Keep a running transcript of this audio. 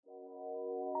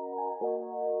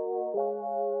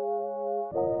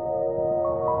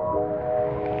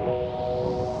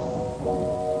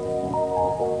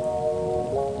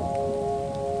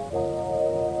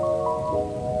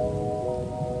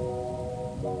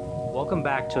Welcome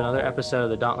back to another episode of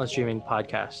the Dauntless Dreaming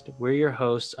podcast. We're your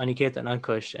hosts, Aniket and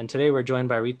Ankush, and today we're joined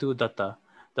by Ritu Dutta,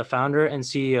 the founder and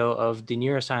CEO of the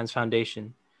Neuroscience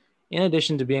Foundation. In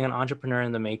addition to being an entrepreneur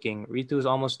in the making, Ritu is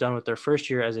almost done with her first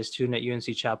year as a student at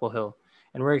UNC Chapel Hill,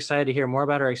 and we're excited to hear more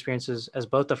about her experiences as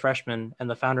both a freshman and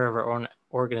the founder of her own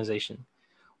organization.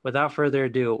 Without further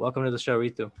ado, welcome to the show,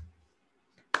 Ritu.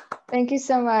 Thank you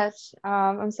so much.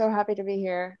 I'm so happy to be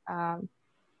here. I'm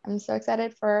so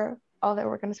excited for all that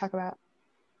we're going to talk about.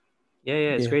 Yeah,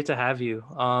 it's great to have you.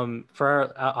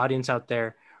 For our audience out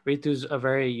there, Ritu's a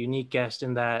very unique guest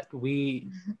in that we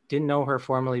didn't know her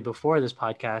formally before this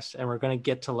podcast, and we're going to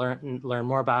get to learn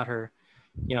more about her,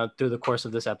 through the course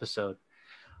of this episode.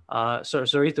 So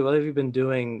Ritu, what have you been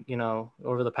doing,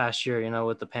 over the past year,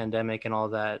 with the pandemic and all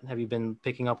that? Have you been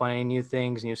picking up on any new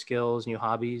things, new skills, new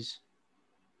hobbies?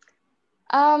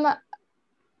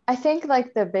 I think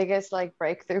the biggest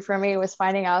breakthrough for me was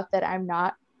finding out that I'm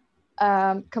not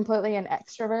completely an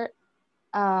extrovert.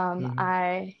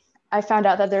 I found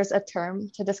out that there's a term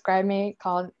to describe me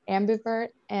called ambivert,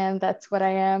 and that's what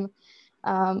I am.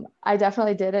 I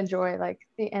definitely did enjoy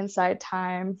the inside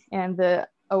time and the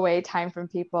away time from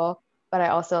people, but I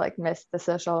also missed the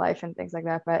social life and things like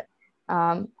that. But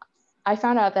I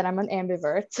found out that I'm an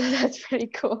ambivert, so that's pretty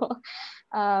cool.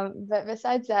 But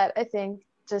besides that, I think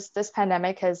just this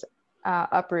pandemic has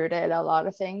uprooted a lot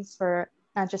of things for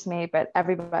not just me, but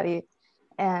everybody.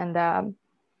 And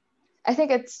I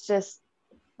think it's just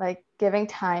giving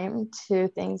time to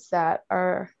things that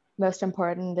are most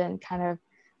important and kind of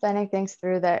planning things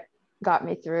through that got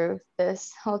me through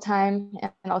this whole time,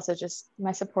 and also just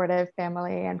my supportive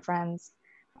family and friends.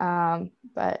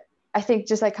 But I think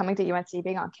just coming to UNC,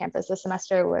 being on campus this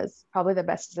semester was probably the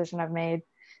best decision I've made.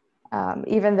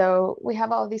 Even though we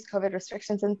have all of these COVID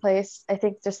restrictions in place, I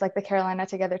think just the Carolina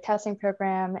Together testing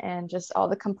program and just all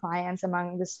the compliance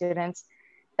among the students,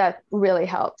 that really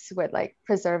helps with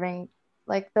preserving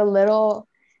the little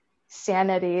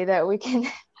sanity that we can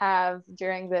have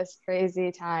during this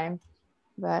crazy time.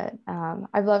 But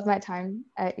I've loved my time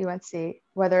at UNC,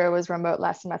 whether it was remote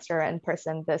last semester or in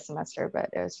person this semester, but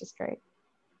it was just great.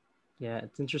 Yeah,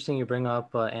 it's interesting you bring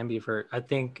up ambivert. I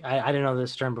think I didn't know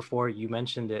this term before you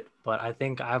mentioned it, but I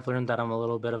think I've learned that I'm a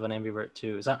little bit of an ambivert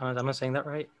too. Am I saying that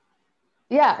right?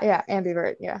 Yeah,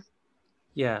 ambivert, yeah.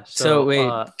 Yeah. So wait,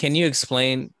 can you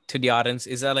explain to the audience,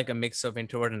 is that a mix of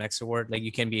introvert and extrovert?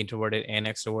 You can be introverted and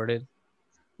extroverted?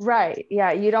 Right.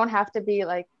 Yeah. You don't have to be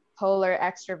polar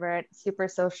extrovert, super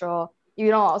social. You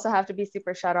don't also have to be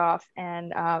super shut off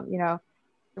and,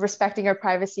 respecting your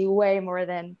privacy way more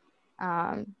than,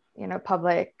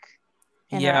 public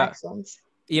interactions.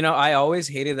 Yeah. I always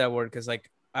hated that word because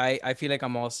I feel like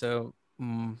I'm also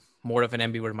more of an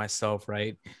ambivert myself,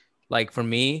 right? For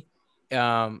me,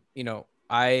 I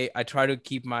try to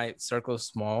keep my circle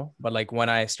small, but when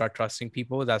I start trusting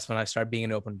people, that's when I start being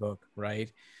an open book,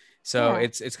 right? So yeah.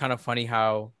 It's kind of funny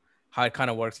how it kind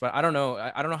of works, but I don't know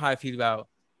how I feel about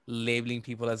labeling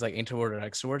people as introvert or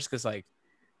extroverts, because I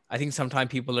think sometimes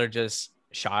people are just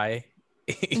shy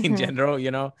in general,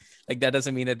 that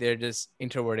doesn't mean that they're just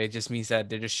introverted. It just means that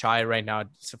they're just shy right now.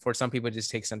 So for some people, it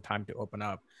just takes some time to open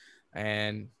up,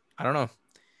 and I don't know.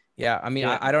 Yeah, I mean,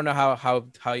 yeah. I don't know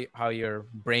how your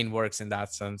brain works in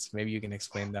that sense. Maybe you can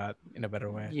explain that in a better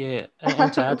way. Yeah,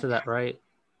 and to add to that, right?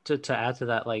 To add to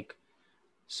that,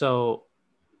 so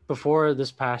before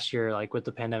this past year, with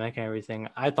the pandemic and everything,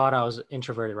 I thought I was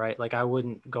introverted, right? I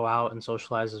wouldn't go out and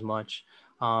socialize as much.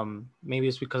 Maybe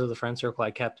it's because of the friend circle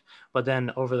I kept. But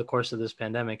then over the course of this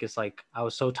pandemic, it's I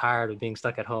was so tired of being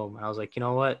stuck at home. And I was like, you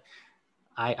know what?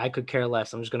 I could care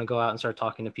less. I'm just going to go out and start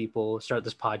talking to people, start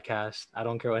this podcast. I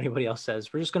don't care what anybody else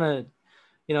says. We're just going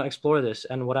to, explore this.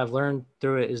 And what I've learned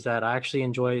through it is that I actually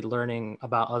enjoy learning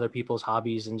about other people's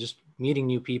hobbies and just meeting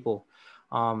new people.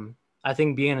 I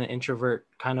think being an introvert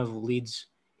kind of leads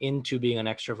into being an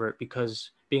extrovert,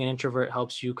 because being an introvert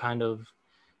helps you kind of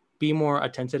be more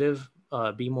attentive,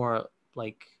 be more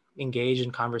engaged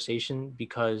in conversation,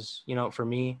 because, for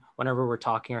me, whenever we're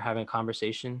talking or having a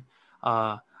conversation,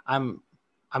 I'm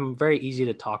very easy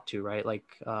to talk to, right?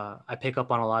 I pick up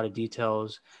on a lot of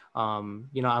details. I'm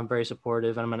very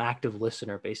supportive, and I'm an active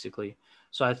listener, basically.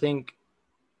 So I think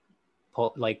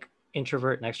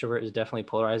introvert and extrovert is definitely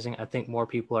polarizing. I think more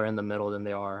people are in the middle than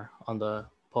they are on the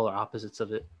polar opposites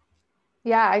of it.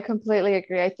 Yeah, I completely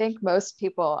agree. I think most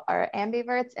people are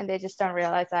ambiverts and they just don't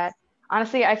realize that.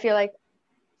 Honestly, I feel like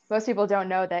most people don't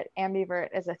know that ambivert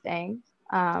is a thing,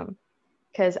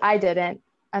 because I didn't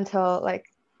until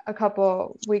a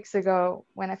couple weeks ago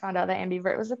when I found out that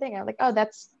ambivert was a thing. I'm like, oh,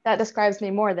 that describes me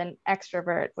more than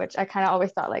extrovert, which I kind of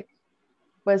always thought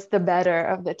was the better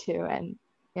of the two. And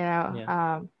you know.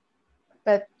 Yeah.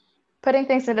 But putting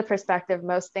things into perspective,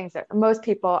 most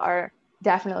people are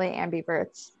definitely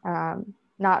ambiverts,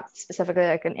 not specifically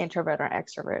like an introvert or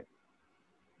extrovert.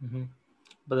 Mm-hmm.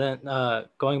 But then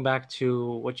going back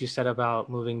to what you said about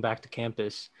moving back to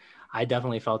campus, I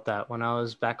definitely felt that when I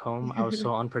was back home, I was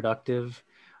so unproductive.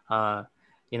 Uh,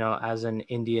 as an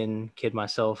Indian kid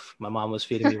myself, my mom was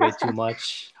feeding me way too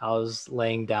much. I was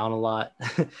laying down a lot,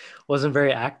 wasn't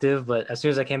very active. But as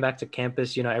soon as I came back to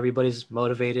campus, everybody's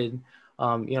motivated.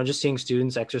 Just seeing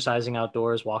students exercising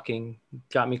outdoors, walking,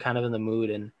 got me kind of in the mood.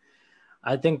 And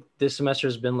I think this semester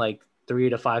has been like 3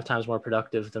 to 5 times more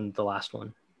productive than the last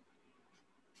one.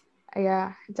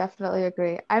 Yeah, definitely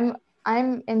agree. I'm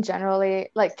in generally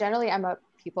I'm a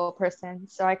people person,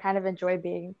 so I kind of enjoy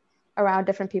being around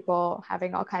different people,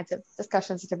 having all kinds of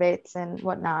discussions, debates, and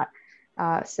whatnot.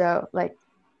 So like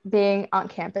being on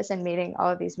campus and meeting all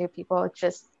of these new people,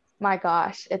 just my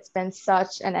gosh, it's been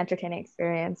such an entertaining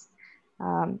experience.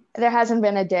 There hasn't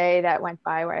been a day that went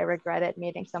by where I regretted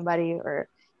meeting somebody or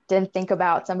didn't think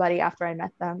about somebody after I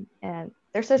met them. And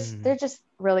they're just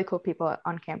really cool people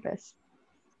on campus.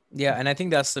 Yeah, and I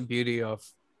think that's the beauty of,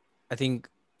 I think,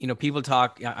 people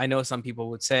talk. I know some people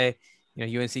would say,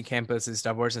 UNC campus is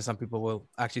diverse, and some people will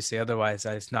actually say otherwise,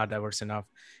 that it's not diverse enough.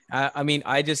 I mean,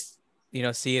 I just,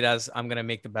 see it as I'm gonna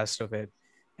make the best of it.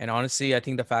 And honestly, I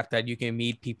think the fact that you can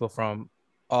meet people from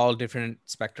all different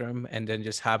spectrum and then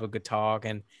just have a good talk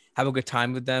and have a good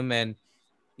time with them, and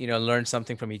learn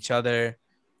something from each other,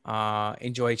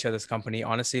 enjoy each other's company.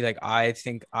 Honestly, like, I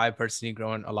think I personally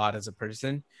grown a lot as a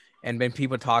person. And when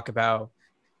people talk about,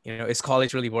 is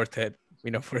college really worth it,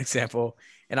 for example,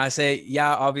 and I say,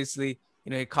 yeah, obviously,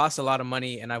 it costs a lot of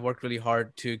money, and I worked really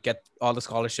hard to get all the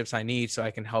scholarships I need so I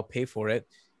can help pay for it.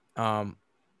 um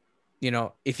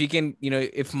if you can,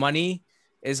 if money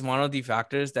is one of the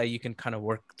factors that you can kind of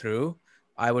work through,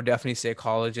 I would definitely say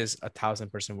college is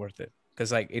 1,000% worth it,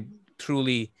 because like it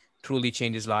truly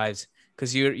changes lives,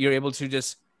 because you're able to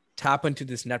just tap into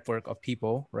this network of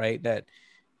people, right, that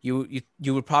you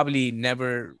would probably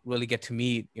never really get to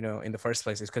meet, in the first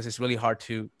place, because it's really hard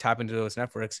to tap into those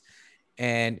networks,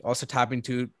 and also tap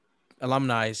into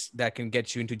alumni that can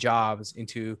get you into jobs,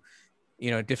 into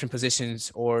different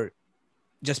positions, or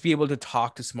just be able to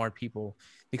talk to smart people.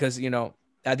 Because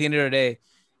at the end of the day,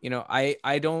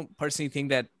 I don't personally think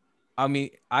that, I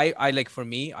mean, I like, for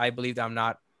me, I believe that I'm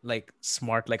not like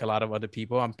smart like a lot of other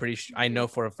people. I'm pretty sure, I know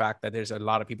for a fact that there's a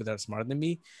lot of people that are smarter than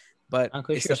me, but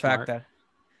Uncle, it's you're the fact smart. that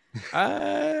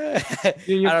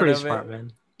You're I don't pretty know, man. smart,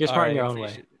 man. You're All smart in right, your own way.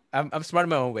 appreciate. I'm smart in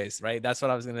my own ways, right? That's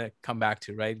what I was gonna come back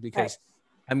to, right? Right. Because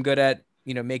I'm good at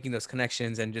making those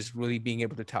connections and just really being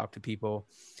able to talk to people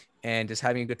and just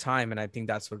having a good time. And I think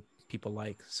that's what people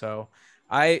like. So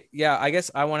I guess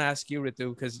I want to ask you,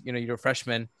 Ritu, because you're a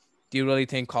freshman. Do you really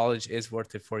think college is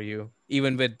worth it for you,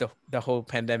 even with the whole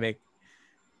pandemic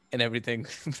and everything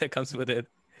that comes with it?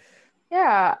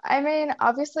 Yeah, I mean,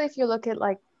 obviously, if you look at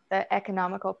like the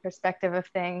economical perspective of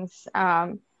things,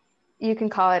 you can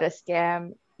call it a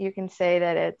scam. You can say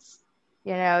that it's,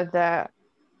 the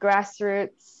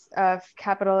grassroots of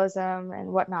capitalism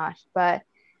and whatnot. But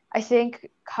I think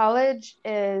college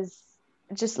is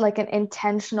just like an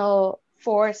intentional,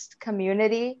 forced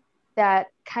community that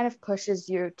kind of pushes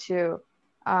you to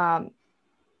um,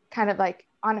 kind of like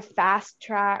on a fast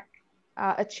track,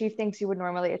 achieve things you would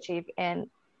normally achieve in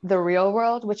the real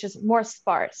world, which is more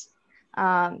sparse.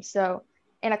 So,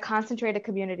 in a concentrated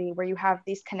community where you have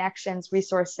these connections,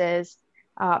 resources,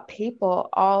 people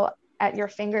all at your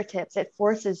fingertips, it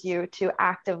forces you to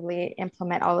actively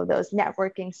implement all of those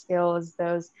networking skills,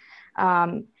 those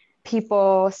um,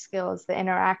 people skills, the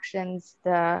interactions,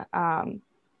 the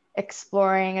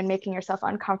exploring and making yourself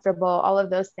uncomfortable, all of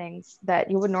those things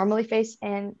that you would normally face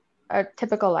in a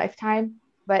typical lifetime,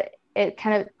 but it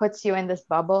kind of puts you in this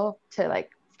bubble to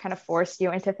like kind of force you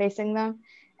into facing them.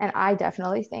 And I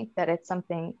definitely think that it's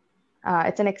something,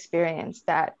 it's an experience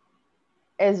that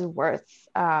is worth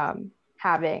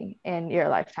having in your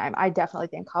lifetime. I definitely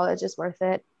think college is worth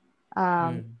it. Um,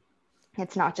 Mm.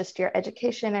 it's not just your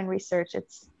education and research,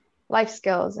 it's life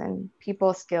skills and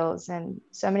people skills and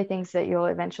so many things that you'll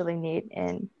eventually need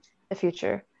in the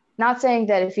future. Not saying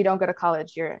that if you don't go to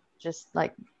college, you're just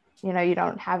like, you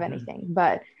don't have anything,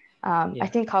 but I Yeah.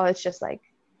 think college just like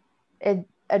it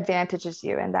advantages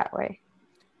you in that way. Yeah.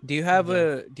 Do you have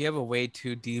a way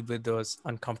to deal with those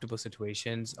uncomfortable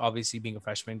situations? Obviously, being a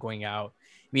freshman, going out,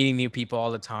 meeting new people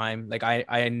all the time. Like,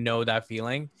 I know that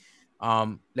feeling.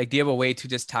 Like, do you have a way to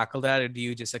just tackle that, or do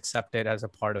you just accept it as a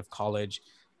part of college?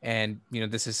 And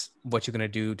this is what you're gonna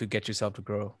do to get yourself to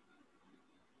grow.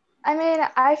 I mean,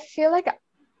 I feel like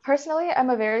personally, I'm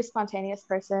a very spontaneous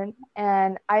person,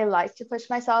 and I like to push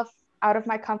myself out of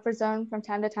my comfort zone from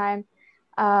time to time.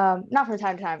 Not from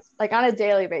time to time, like on a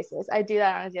daily basis. I do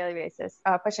that on a daily basis,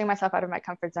 pushing myself out of my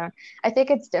comfort zone. I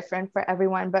think it's different for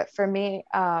everyone, but for me,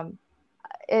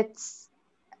 it's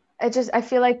it just I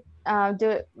feel like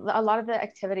do a lot of the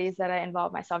activities that I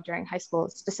involved myself during high school,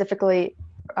 specifically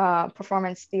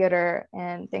performance theater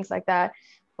and things like that,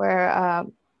 where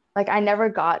like I never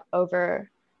got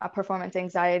over performance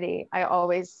anxiety. I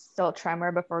always still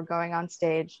tremor before going on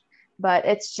stage, but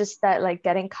it's just that like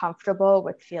getting comfortable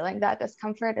with feeling that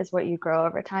discomfort is what you grow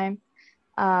over time.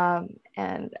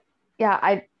 And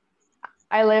yeah,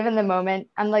 I live in the moment.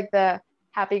 I'm like the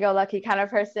happy-go-lucky kind of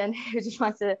person who just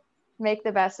wants to make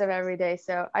the best of every day.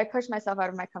 So I push myself out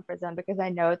of my comfort zone because I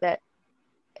know that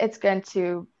it's going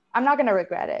to, I'm not going to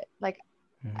regret it. Like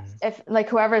if like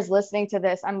whoever's listening to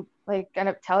this, I'm like going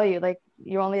to tell you, like,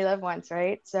 you only live once,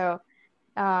 right? So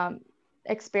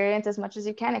experience as much as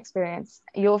you can experience.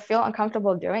 You'll feel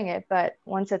uncomfortable doing it, but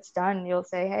once it's done, you'll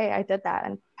say, hey, I did that,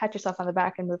 and pat yourself on the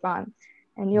back and move on.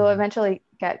 And you'll eventually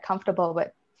get comfortable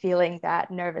with feeling that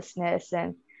nervousness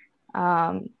and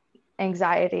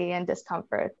anxiety and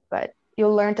discomfort, but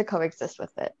you'll learn to coexist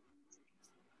with it.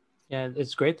 Yeah,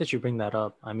 it's great that you bring that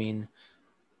up. I mean,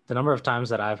 the number of times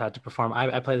that I've had to perform,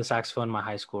 I play the saxophone in my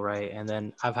high school, right? And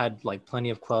then I've had like plenty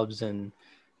of clubs and,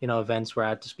 you know, events where I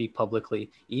had to speak publicly.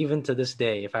 Even to this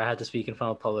day, if I had to speak in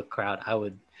front of a public crowd, I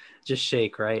would just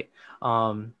shake, right?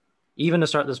 Even to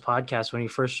start this podcast, when we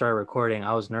first started recording,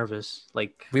 I was nervous,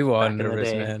 like We were all back in the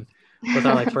nervous, day. man. With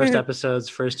our like first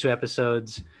 2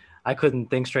 episodes, I couldn't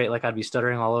think straight. Like I'd be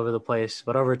stuttering all over the place.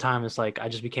 But over time, it's like I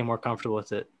just became more comfortable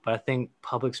with it. But I think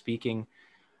public speaking,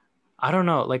 I don't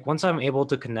know, like once I'm able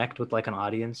to connect with like an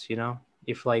audience, you know,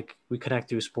 if like we connect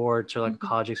through sports or like a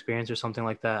college experience or something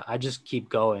like that, I just keep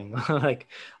going. Like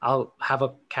I'll have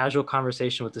a casual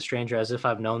conversation with the stranger as if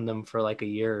I've known them for like a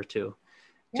year or two,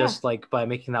 Yeah. just like by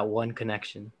making that one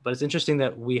connection. But it's interesting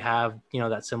that we have, you know,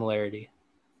 that similarity.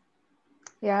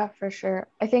 Yeah, for sure.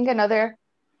 I think another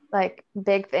like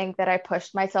big thing that I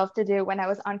pushed myself to do when I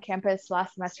was on campus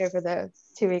last semester for the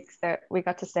 2 weeks that we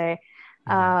got to stay,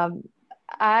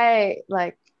 I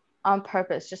like on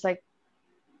purpose, just like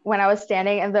when I was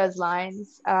standing in those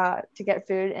lines to get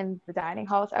food in the dining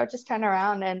halls, I would just turn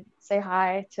around and say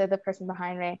hi to the person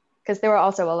behind me because they were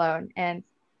also alone. And,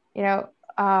 you know,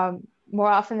 more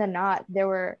often than not, they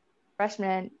were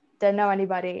freshmen, didn't know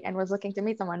anybody, and was looking to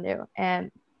meet someone new.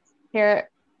 And here,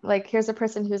 like, here's a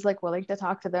person who's like willing to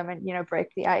talk to them and, you know,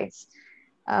 break the ice.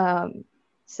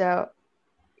 So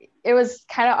it was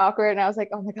kind of awkward. And I was like,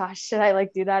 oh my gosh, should I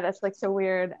like do that? That's like so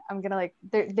weird. I'm gonna like,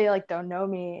 they like don't know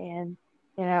me. And,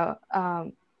 you know,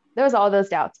 there was all those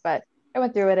doubts, but I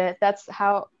went through with it. That's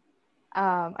how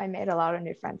I made a lot of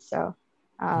new friends. So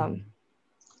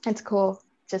it's cool.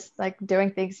 Just like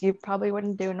doing things you probably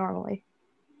wouldn't do normally.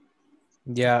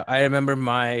 Yeah, I remember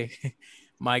my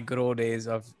my good old days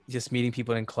of just meeting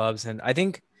people in clubs. And I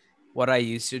think what I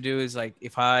used to do is like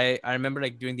if I remember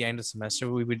like during the end of the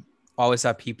semester, we would always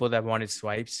have people that wanted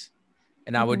swipes.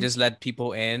 And I would just let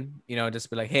people in, you know, just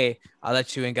be like, hey, I'll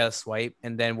let you in, get a swipe,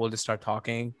 and then we'll just start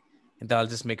talking, and then I'll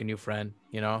just make a new friend,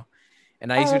 you know.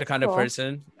 And I used Oh, to be the that's kind of cool.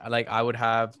 person like I would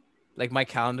have like my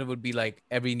calendar would be like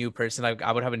every new person, like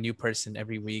I would have a new person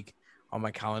every week on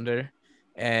my calendar.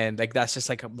 And like that's just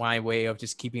like my way of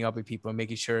just keeping up with people and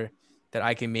making sure that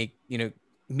I can make, you know,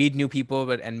 meet new people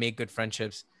but and make good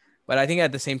friendships. But I think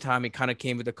at the same time it kind of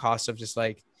came with the cost of just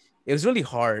like it was really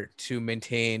hard to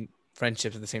maintain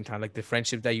friendships at the same time. Like the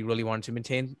friendship that you really wanted to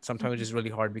maintain sometimes it's just really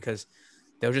hard because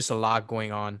there was just a lot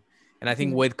going on. And I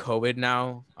think with COVID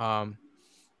now,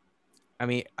 I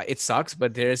mean, it sucks,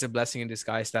 but there is a blessing in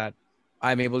disguise that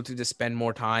I'm able to just spend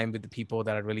more time with the people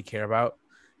that I really care about.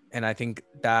 And I think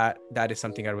that that is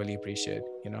something I really appreciate,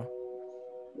 you know?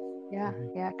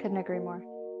 Yeah, couldn't agree more.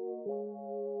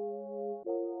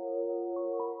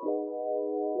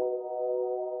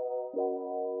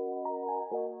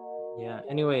 Yeah.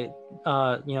 Anyway,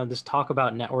 you know, this talk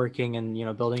about networking and, you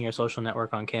know, building your social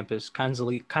network on campus kind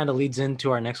of leads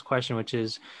into our next question, which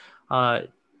is, uh,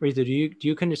 Ritu, do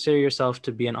you consider yourself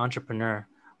to be an entrepreneur?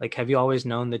 Like, have you always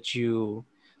known that you,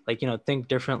 like, you know, think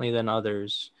differently than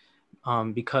others?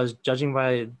 Because judging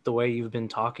by the way you've been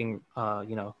talking,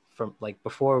 you know, from like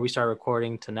before we start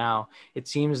recording to now, it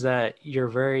seems that you're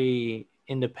very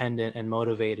independent and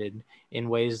motivated in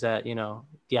ways that, you know,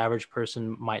 the average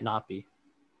person might not be.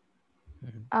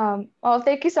 Well,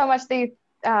 thank you so much that you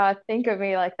think of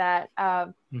me like that.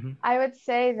 Mm-hmm. I would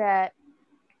say that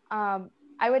I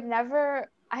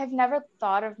have never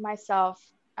thought of myself,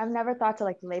 I've never thought to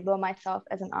like label myself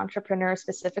as an entrepreneur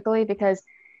specifically because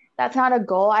that's not a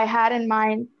goal I had in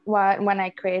mind when I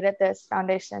created this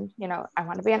foundation. You know, I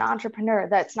want to be an entrepreneur.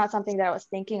 That's not something that I was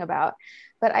thinking about.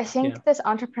 But I think this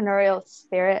entrepreneurial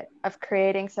spirit of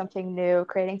creating something new,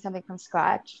 creating something from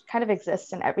scratch, kind of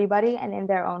exists in everybody and in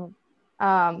their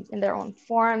own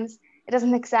forms. It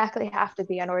doesn't exactly have to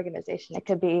be an organization. It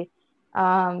could be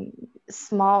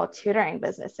small tutoring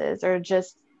businesses or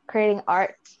just creating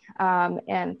art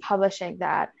and publishing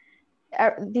that.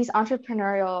 These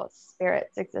entrepreneurial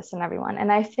spirits exist in everyone.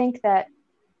 And I think that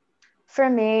for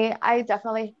me, I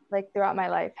definitely, like, throughout my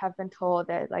life have been told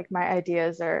that like my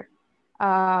ideas are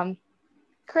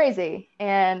crazy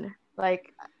and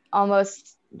like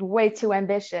almost way too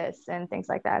ambitious and things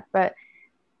like that. But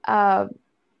I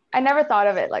never thought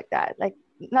of it like that. Like,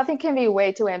 nothing can be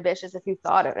way too ambitious if you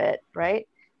thought of it, right?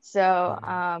 So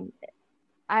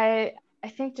I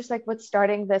think just like with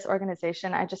starting this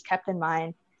organization, I just kept in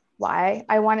mind why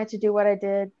I wanted to do what I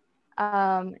did,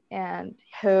 and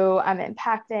who I'm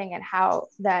impacting, and how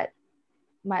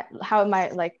my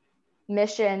like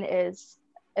mission is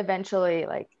eventually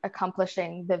like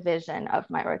accomplishing the vision of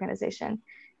my organization.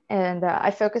 And I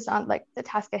focus on like the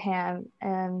task at hand.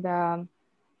 And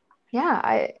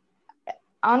I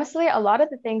honestly, a lot of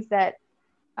the things that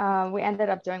we ended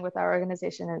up doing with our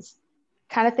organization is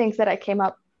kind of things that I came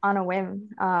up on a whim.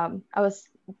 I was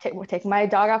taking my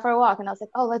dog out for a walk and I was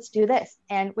like, oh, let's do this.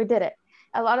 And we did it.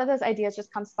 A lot of those ideas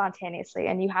just come spontaneously,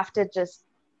 and you have to just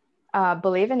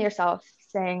believe in yourself,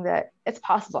 saying that it's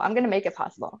possible. I'm going to make it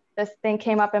possible. This thing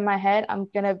came up in my head. I'm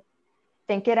going to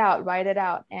think it out, write it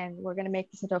out, and we're going to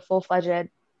make this into a full-fledged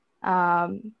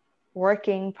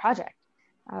working project.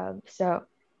 So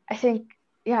I think,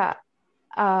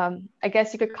 I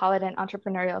guess you could call it an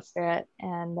entrepreneurial spirit.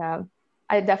 And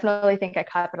I definitely think I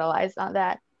capitalized on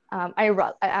that. I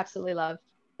absolutely love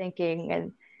thinking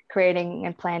and creating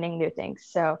and planning new things.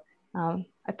 So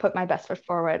I put my best foot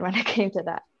forward when it came to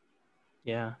that.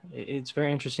 Yeah, it's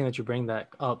very interesting that you bring that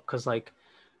up, because like,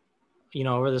 you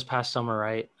know, over this past summer,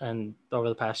 right, and over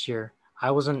the past year,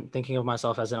 I wasn't thinking of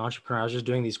myself as an entrepreneur. I was just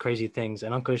doing these crazy things.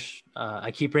 And Ankush,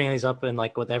 I keep bringing these up in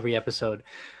like with every episode,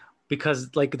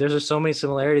 because like there's just so many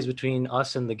similarities between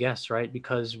us and the guests, right?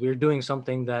 Because we're doing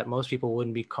something that most people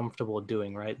wouldn't be comfortable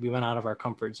doing, right? We went out of our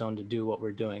comfort zone to do what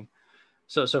we're doing.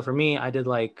 So for me,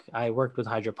 I worked with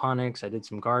hydroponics. I did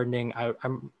some gardening.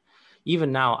 I'm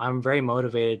even now, I'm very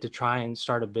motivated to try and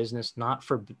start a business, not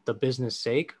for the business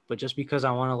sake, but just because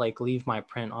I want to like leave my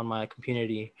print on my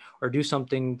community or do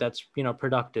something that's, you know,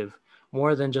 productive,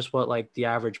 more than just what like the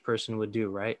average person would do,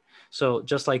 right? So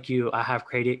just like you, I have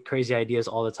crazy ideas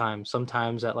all the time,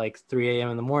 sometimes at like 3 a.m.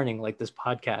 in the morning, like this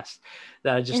podcast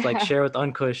that I just like share with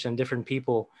Unkush and different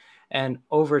people. And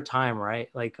over time, right?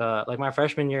 Like my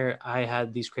freshman year, I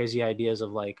had these crazy ideas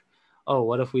of like, oh,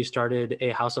 what if we started a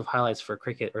house of highlights for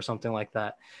cricket or something like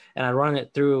that? And I'd run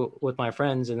it through with my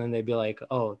friends, and then they'd be like,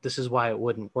 oh, this is why it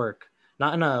wouldn't work.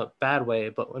 Not in a bad way,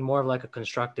 but in more of like a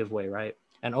constructive way, right?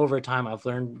 And over time, I've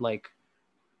learned, like,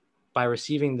 by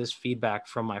receiving this feedback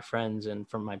from my friends and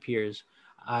from my peers,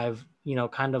 I've, you know,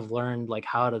 kind of learned like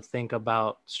how to think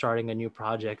about starting a new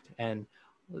project and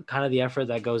kind of the effort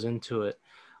that goes into it.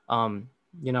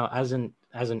 You know, as an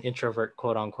introvert,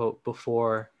 quote unquote,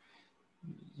 before,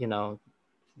 you know,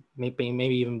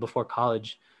 maybe even before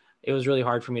college, it was really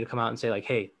hard for me to come out and say like,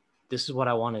 hey, this is what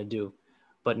I want to do.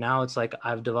 But now it's like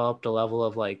I've developed a level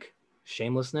of like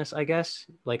shamelessness, I guess.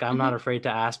 Like I'm not afraid to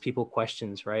ask people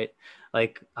questions, right?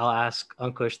 Like I'll ask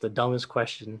Ankush the dumbest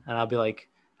question and I'll be like,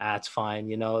 ah, it's fine.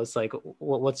 You know, it's like,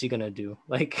 what's he going to do?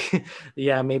 Like,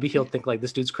 yeah, maybe he'll think like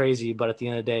this dude's crazy, but at the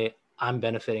end of the day, I'm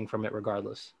benefiting from it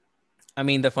regardless. I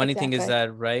mean, the funny thing is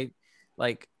that, right?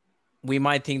 Like, we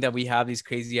might think that we have these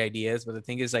crazy ideas, but the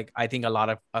thing is, like, I think a lot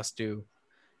of us do.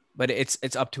 But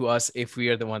it's up to us if we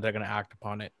are the ones that are going to act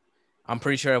upon it. I'm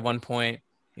pretty sure at one point,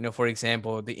 you know, for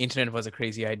example, the internet was a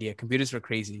crazy idea. Computers were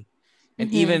crazy. And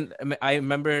even I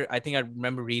think I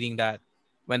remember reading that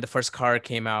when the first car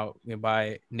came out, you know,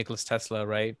 by Nicholas Tesla,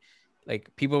 right?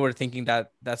 Like people were thinking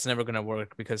that that's never going to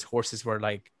work because horses were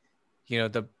like, you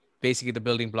know, basically the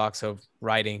building blocks of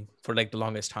riding for like the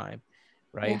longest time.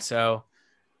 Right. Yeah. So,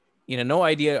 you know, no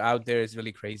idea out there is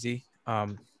really crazy.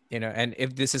 You know, and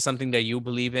if this is something that you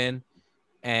believe in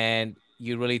and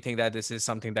you really think that this is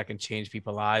something that can change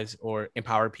people's lives or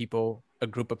empower people, a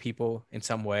group of people in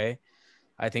some way,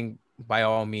 I think by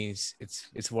all means,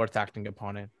 it's worth acting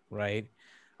upon it, right?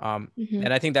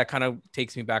 And I think that kind of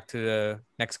takes me back to the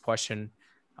next question.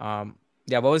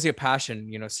 Yeah, what was your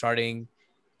passion, you know, starting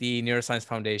the Neuroscience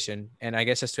Foundation? And I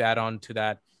guess just to add on to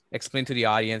that, explain to the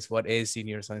audience what is the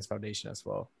Neuroscience Foundation as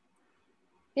well.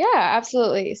 Yeah,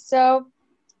 absolutely. So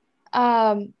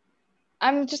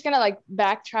I'm just gonna like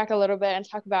backtrack a little bit and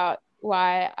talk about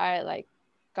why I like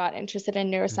got interested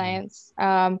in neuroscience.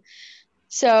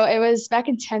 So it was back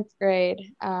in 10th grade,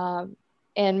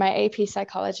 in my AP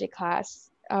psychology class,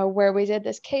 where we did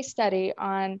this case study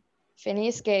on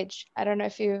Phineas Gage. I don't know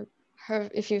if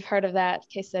you've heard of that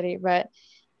case study, but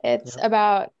it's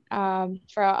about,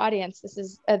 for our audience,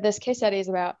 this case study is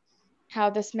about how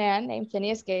this man named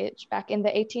Phineas Gage back in the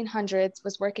 1800s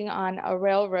was working on a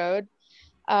railroad,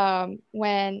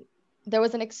 when there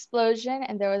was an explosion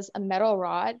and there was a metal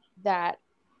rod that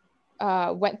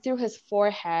went through his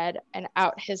forehead and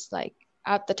out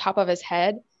the top of his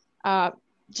head,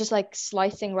 just like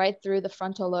slicing right through the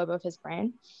frontal lobe of his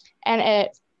brain, and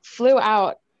it flew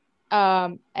out,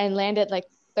 and landed like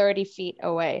 30 feet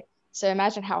away. So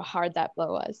imagine how hard that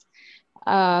blow was.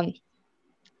 Um,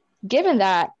 given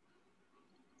that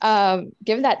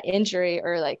given that injury,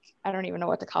 or like, I don't even know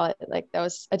what to call it, like that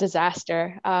was a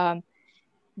disaster.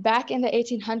 Back in the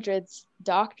 1800s,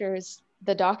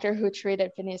 the doctor who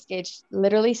treated Phineas Gage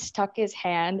literally stuck his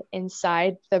hand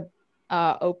inside the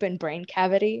open brain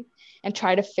cavity and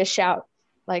tried to fish out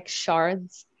like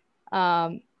shards.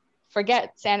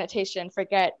 Forget sanitation,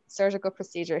 forget surgical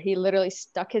procedure. He literally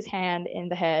stuck his hand in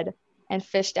the head and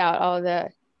fished out all of the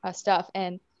stuff,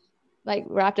 and like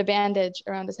wrapped a bandage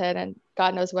around his head, and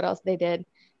God knows what else they did.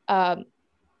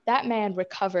 That man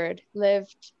recovered,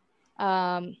 lived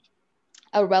a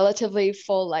relatively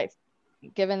full life,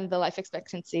 given the life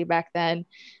expectancy back then.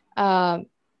 And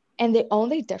the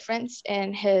only difference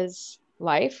in his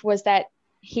life was that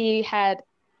he had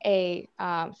a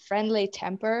friendly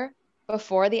temper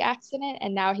before the accident,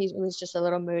 and now he was just a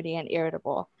little moody and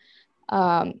irritable.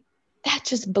 That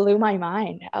just blew my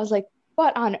mind. I was like,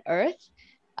 what on earth?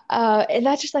 And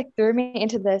that just like threw me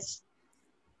into this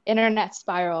internet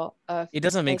spiral of, it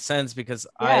doesn't make like, sense because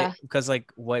yeah,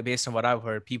 based on what I've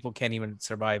heard, people can't even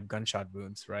survive gunshot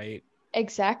wounds, right?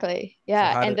 exactly. So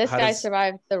Yeah. And this how guy does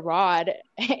survived the rod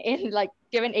in like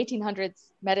given 1800s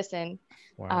medicine.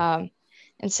 wow.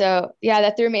 And so, yeah,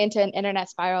 that threw me into an internet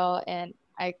spiral, and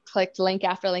I clicked link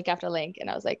after link after link, and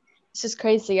I was like, this is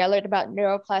crazy. I learned about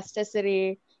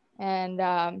neuroplasticity, and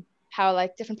how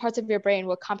like different parts of your brain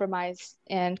will compromise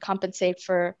and compensate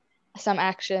for some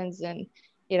actions, and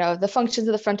the functions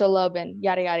of the frontal lobe, and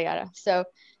yada yada yada. So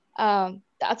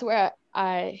that's where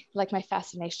I like my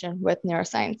fascination with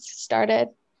neuroscience started.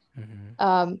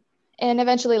 And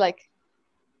eventually, like,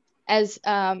 as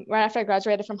right after I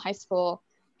graduated from high school,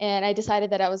 and I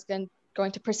decided that I was going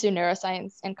to pursue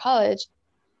neuroscience in college,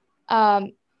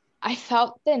 I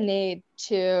felt the need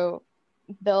to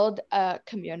build a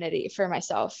community for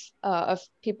myself, of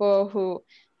people who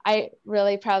I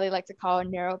really proudly like to call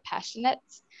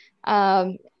neuropassionates.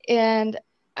 And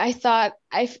I thought,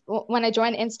 when I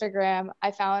joined Instagram, I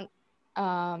found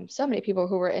so many people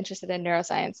who were interested in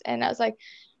neuroscience, and I was like,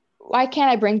 why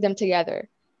can't I bring them together?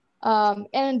 And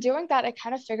in doing that, I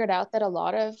kind of figured out that a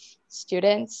lot of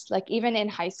students, like even in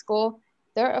high school,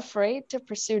 they're afraid to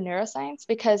pursue neuroscience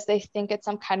because they think it's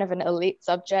some kind of an elite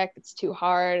subject. It's too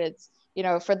hard. It's,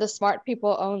 for the smart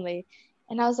people only.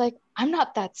 And I was like, I'm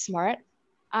not that smart.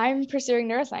 I'm pursuing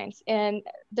neuroscience. And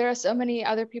there are so many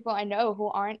other people I know who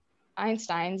aren't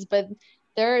Einsteins, but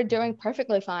they're doing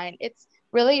perfectly fine. It's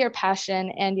really your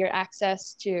passion and your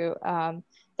access to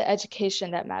the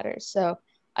education that matters. So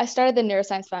I started the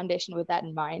Neuroscience Foundation with that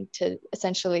in mind, to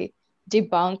essentially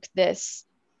debunk this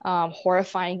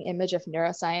horrifying image of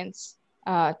neuroscience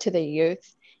to the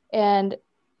youth, and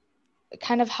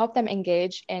kind of help them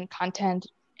engage in content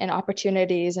and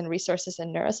opportunities and resources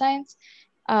in neuroscience,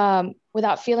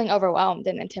 without feeling overwhelmed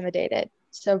and intimidated.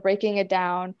 So breaking it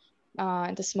down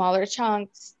into smaller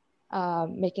chunks,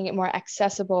 making it more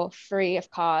accessible, free of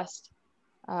cost.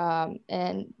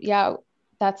 And yeah,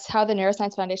 that's how the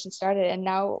Neuroscience Foundation started. And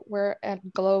now we're a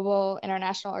global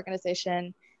international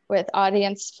organization with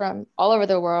audience from all over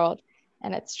the world.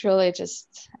 And it's truly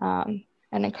just an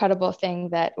incredible thing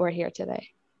that we're here today.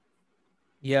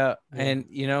 Yeah. And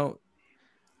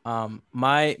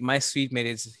my sweet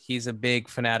mate he's a big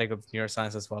fanatic of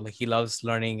neuroscience as well. Like, he loves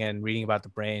learning and reading about the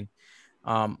brain.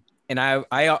 And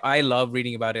I love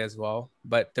reading about it as well.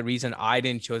 But the reason I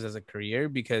didn't choose as a career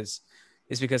because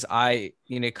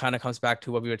it kind of comes back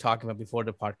to what we were talking about before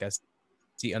the podcast,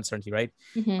 the uncertainty, right?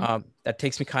 Mm-hmm. That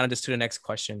takes me kind of just to the next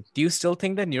question. Do you still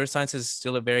think that neuroscience is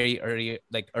still a very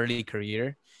early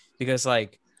career? Because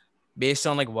like, based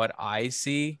on like what I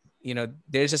see,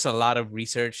 there's just a lot of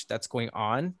research that's going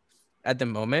on at the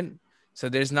moment. So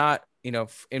there's not,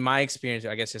 in my experience,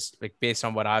 I guess just like based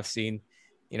on what I've seen,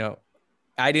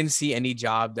 I didn't see any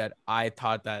job that I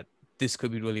thought that this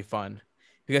could be really fun,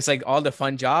 because like all the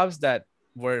fun jobs that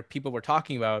people were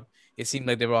talking about, it seemed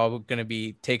like they were all going to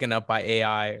be taken up by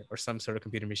AI or some sort of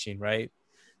computer machine, right?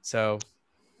 So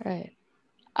right.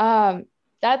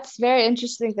 That's very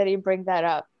interesting that you bring that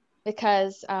up,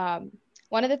 because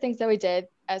one of the things that we did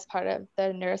as part of the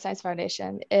Neuroscience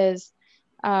Foundation is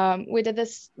we did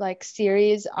this like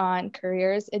series on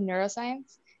careers in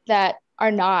neuroscience that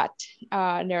are not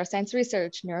neuroscience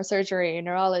research, neurosurgery,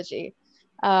 neurology.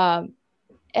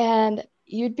 And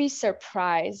you'd be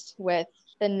surprised with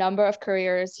the number of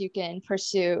careers you can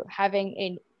pursue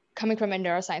coming from a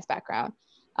neuroscience background.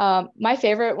 My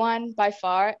favorite one by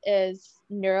far is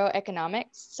neuroeconomics.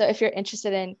 So if you're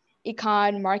interested in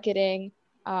econ, marketing,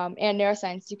 and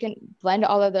neuroscience, you can blend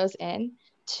all of those in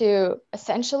to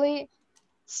essentially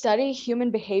study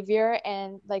human behavior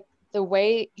and like the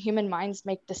way human minds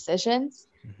make decisions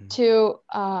to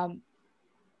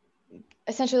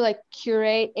essentially like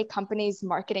curate a company's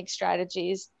marketing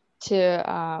strategies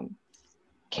to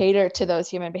cater to those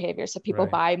human behaviors. So people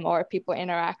buy more, people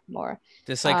interact more.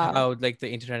 Just like how like the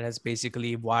internet has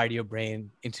basically wired your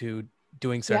brain into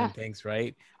doing certain things,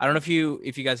 right? I don't know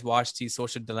if you guys watched the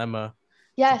Social Dilemma.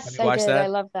 Yes, I did. That? I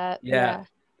love that. Yeah.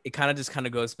 It kind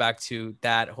of goes back to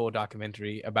that whole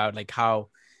documentary about like how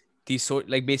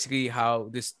like basically how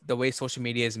the way social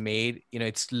media is made, you know,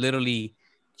 it's literally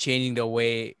changing the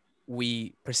way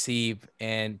we perceive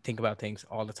and think about things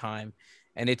all the time.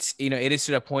 And it's, you know, it is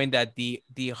to the point that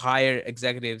the higher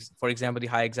executives, for example, the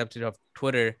high executive of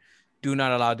Twitter, do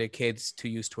not allow their kids to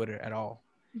use Twitter at all.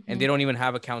 And they don't even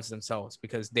have accounts themselves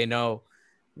because they know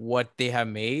what they have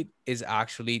made is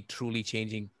actually truly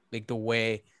changing like the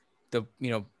way the,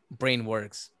 you know, brain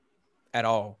works at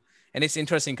all. And it's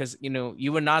interesting because, you know,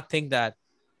 you would not think that,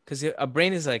 because a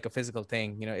brain is like a physical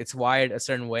thing, you know, it's wired a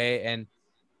certain way, and,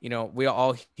 you know, we are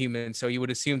all human, so you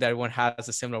would assume that everyone has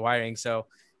a similar wiring. So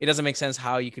it doesn't make sense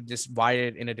how you could just wire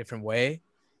it in a different way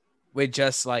with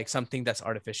just like something that's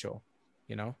artificial,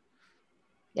 you know?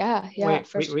 Yeah, Wait,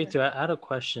 for sure. Ritu, I had a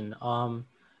question.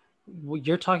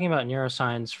 You're talking about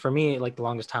neuroscience. For me, like the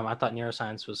longest time, I thought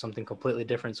neuroscience was something completely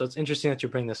different. So it's interesting that you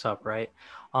bring this up, right?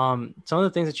 Some of the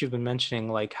things that you've been mentioning,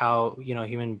 like how, you know,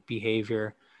 human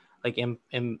behavior, like in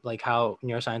like how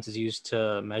neuroscience is used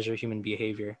to measure human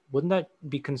behavior, wouldn't that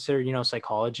be considered, you know,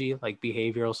 psychology, like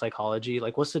behavioral psychology?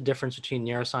 Like, what's the difference between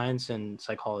neuroscience and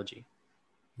psychology?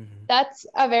 That's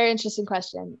a very interesting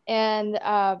question, and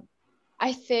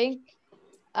I think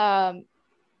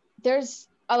there's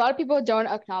a lot of people don't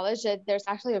acknowledge that there's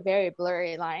actually a very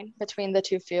blurry line between the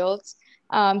two fields.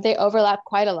 They overlap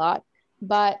quite a lot,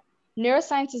 but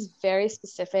neuroscience is very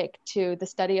specific to the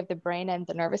study of the brain and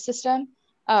the nervous system,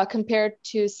 compared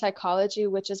to psychology,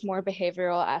 which is more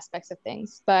behavioral aspects of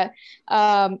things. But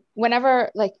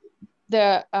whenever like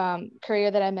the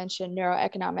career that I mentioned,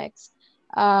 neuroeconomics,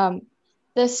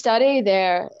 the study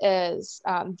there is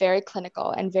very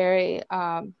clinical and very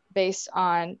based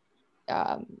on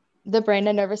the brain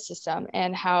and nervous system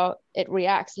and how it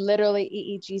reacts, literally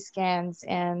EEG scans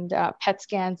and PET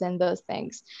scans and those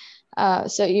things.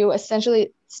 So you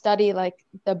essentially study like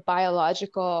the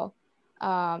biological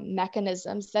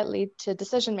mechanisms that lead to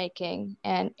decision making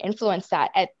and influence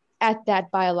that at that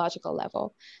biological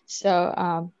level.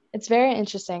 So it's very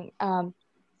interesting.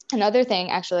 Another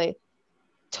thing, actually,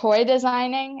 toy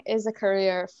designing is a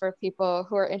career for people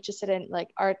who are interested in like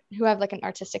art, who have like an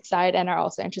artistic side and are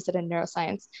also interested in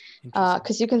neuroscience,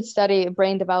 because you can study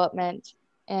brain development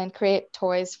and create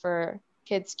toys for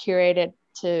kids curated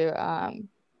to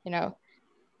you know,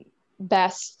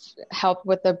 best help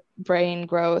with the brain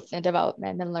growth and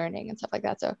development and learning and stuff like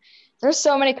that. So there's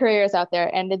so many careers out there,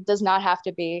 and it does not have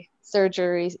to be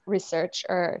surgery, research,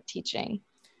 or teaching.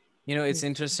 You know, it's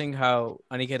interesting how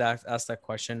Aniket asked that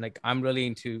question. Like, I'm really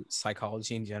into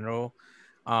psychology in general.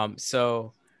 But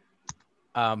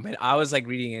I was like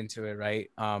reading into it, right?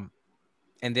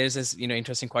 And there's this, you know,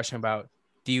 interesting question about,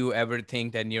 do you ever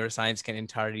think that neuroscience can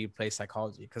entirely replace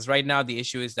psychology? Because right now the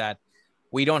issue is that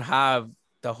we don't have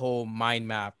the whole mind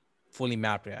map fully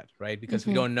mapped yet, right? Because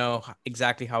we don't know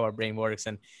exactly how our brain works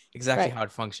and exactly how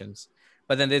it functions.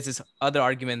 But then there's this other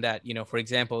argument that, you know, for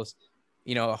example,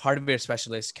 you know, a hardware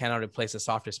specialist cannot replace a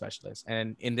software specialist.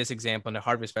 And in this example, a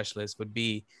hardware specialist would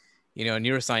be, you know, a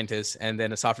neuroscientist, and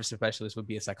then a software specialist would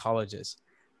be a psychologist.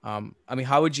 I mean,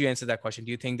 how would you answer that question?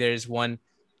 Do you think there's one,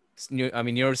 I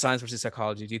mean, neuroscience versus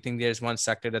psychology? Do you think there's one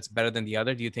sector that's better than the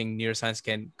other? Do you think neuroscience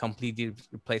can completely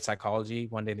replace psychology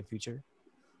one day in the future?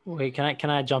 Wait, can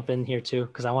I jump in here too?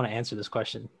 Because I want to answer this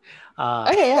question.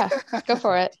 Okay, yeah, go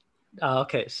for it.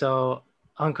 Okay, so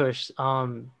Ankush,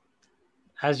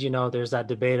 as you know, there's that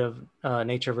debate of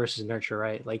nature versus nurture,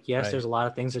 right? Like, yes, Right. there's a lot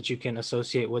of things that you can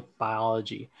associate with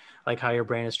biology, like how your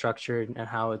brain is structured and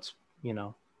how it's,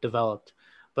 developed.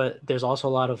 But there's also a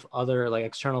lot of other like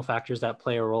external factors that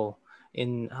play a role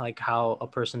in like how a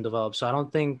person develops. So I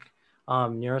don't think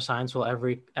neuroscience will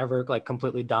ever like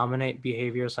completely dominate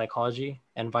behavioral psychology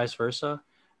and vice versa.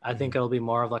 I think it'll be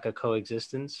more of like a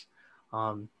coexistence.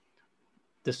 Um,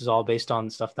 this is all based on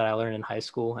stuff that I learned in high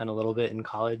school and a little bit in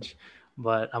college,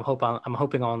 but I'm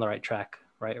hoping I'm on the right track.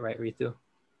 Right, Ritu.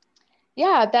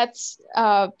 Yeah, that's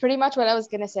pretty much what I was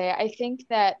going to say. I think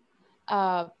that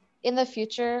uh, in the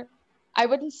future, I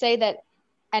wouldn't say that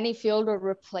any field will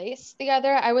replace the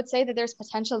other. I would say that there's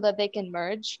potential that they can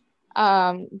merge,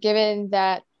 given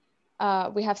that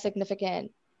we have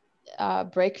significant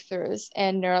breakthroughs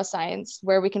in neuroscience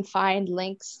where we can find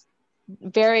links,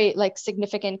 very like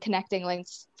significant connecting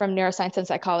links from neuroscience and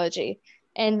psychology.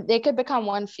 And they could become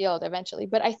one field eventually.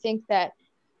 But I think that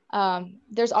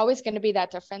there's always going to be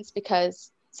that difference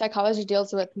because psychology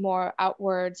deals with more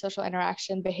outward social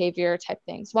interaction, behavior type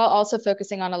things, while also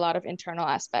focusing on a lot of internal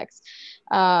aspects.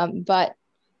 But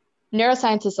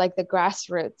neuroscience is like the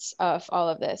grassroots of all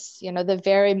of this, the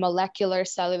very molecular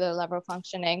cellular level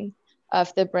functioning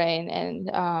of the brain.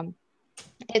 And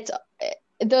it's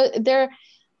they're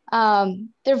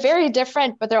they're very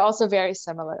different, but they're also very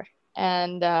similar.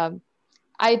 And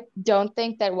I don't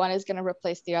think that one is going to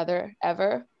replace the other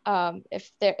ever.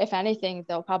 If anything,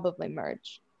 they'll probably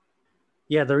merge.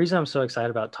 Yeah, the reason I'm so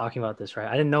excited about talking about this, right?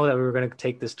 I didn't know that we were going to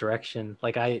take this direction.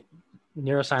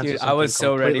 Neuroscience Dude, was I something was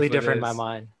so ready completely for different in my this.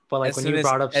 mind. But like As when soon you as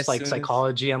brought up as like soon as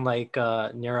psychology and like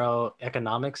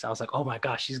neuroeconomics, I was like, oh my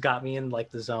gosh, she's got me in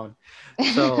like the zone.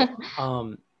 So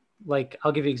like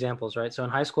I'll give you examples, right? So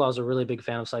in high school, I was a really big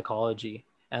fan of psychology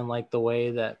and like the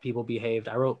way that people behaved.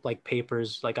 I wrote like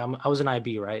papers, like I was an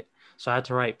IB, right? So I had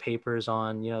to write papers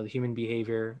on, the human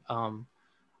behavior.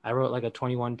 I wrote like a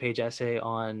 21-page essay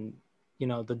on,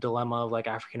 the dilemma of like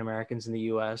African Americans in the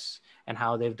US and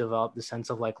how they've developed the sense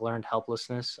of like learned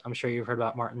helplessness. I'm sure you've heard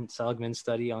about Martin Seligman's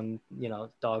study on,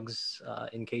 dogs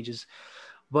in cages.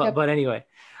 But Yep. but anyway,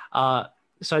 uh,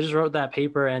 so I just wrote that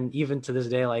paper, and even to this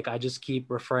day, like I just keep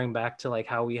referring back to like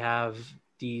how we have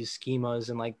these schemas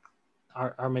and like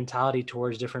our mentality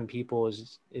towards different people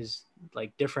is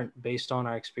like different based on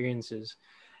our experiences,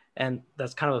 and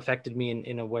that's kind of affected me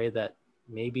in a way that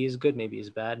maybe is good, maybe is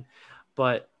bad,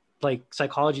 but like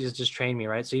psychology has just trained me,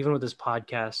 right? So even with this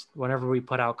podcast, whenever we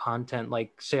put out content,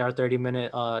 like say our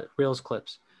 30-minute reels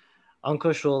clips,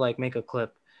 Ankush will like make a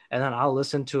clip and then I'll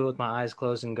listen to it with my eyes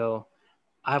closed and go,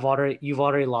 you've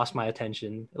already lost my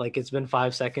attention. Like it's been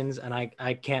 5 seconds and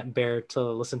I can't bear to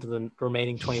listen to the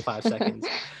remaining 25 seconds.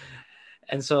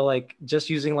 And so like just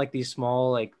using like these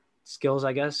small like skills,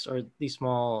 I guess, or these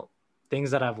small things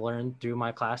that I've learned through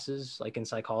my classes, like in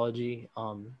psychology,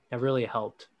 have really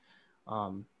helped.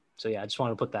 So yeah, I just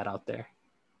want to put that out there.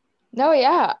 No,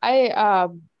 yeah,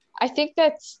 I think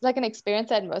that's like an experience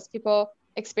that most people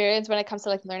experience when it comes to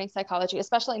like learning psychology,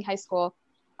 especially in high school.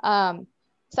 Um,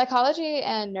 Psychology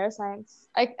and neuroscience,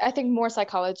 I think more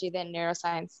psychology than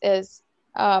neuroscience is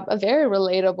a very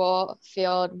relatable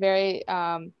field, very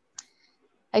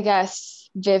I guess,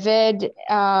 vivid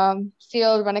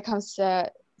field when it comes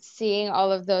to seeing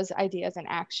all of those ideas in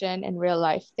action in real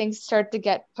life. Things start to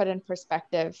get put in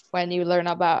perspective when you learn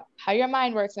about how your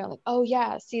mind works. And you're like, oh,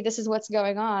 yeah, see, this is what's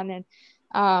going on.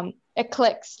 And it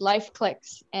clicks, life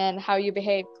clicks, and how you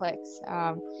behave clicks.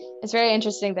 It's very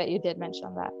interesting that you did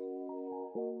mention that.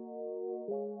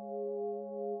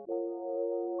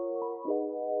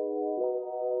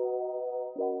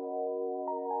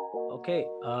 Okay,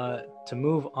 to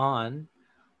move on.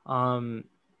 Um,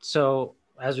 so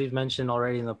as we've mentioned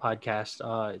already in the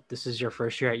podcast, this is your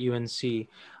first year at UNC.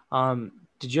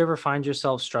 Did you ever find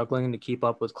yourself struggling to keep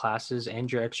up with classes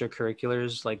and your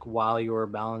extracurriculars, like while you were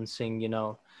balancing,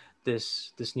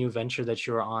 this new venture that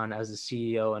you were on as the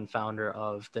CEO and founder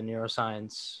of the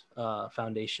Neuroscience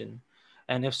Foundation?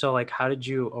 And if so, like, how did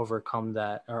you overcome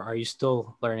that, or are you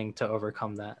still learning to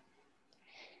overcome that?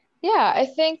 Yeah, I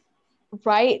think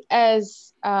right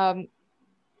as um,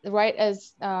 right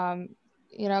as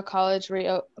college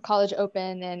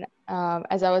opened, and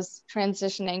as I was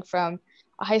transitioning from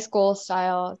a high school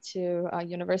style to a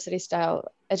university style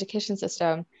education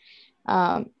system,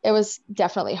 it was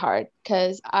definitely hard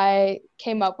because I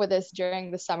came up with this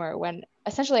during the summer when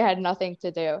essentially I had nothing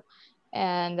to do,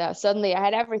 and suddenly I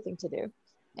had everything to do,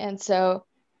 and so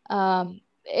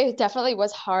it definitely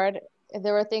was hard.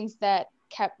 There were things that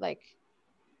kept like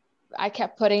I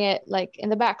kept putting it like in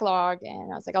the backlog,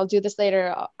 and I was like, I'll do this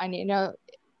later. I need,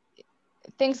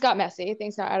 things got messy,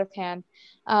 things got out of hand.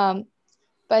 Um,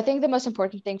 But I think the most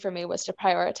important thing for me was to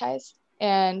prioritize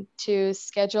and to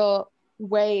schedule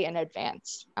way in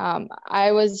advance.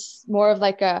 I was more of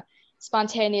like a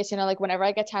spontaneous, like whenever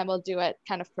I get time, I'll do it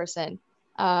kind of person.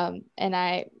 And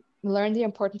I learned the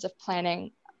importance of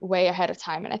planning way ahead of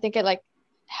time. And I think it like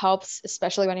helps,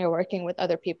 especially when you're working with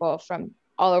other people from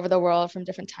all over the world, from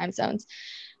different time zones.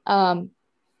 But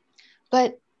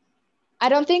I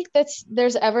don't think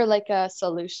there's ever like a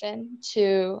solution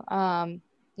to,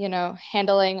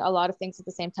 handling a lot of things at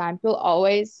the same time. You'll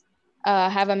always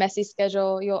have a messy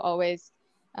schedule. You'll always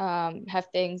have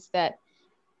things that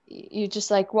you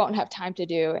just like won't have time to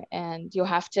do, and you'll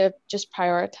have to just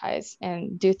prioritize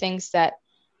and do things that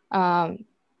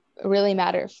really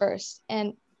matter first.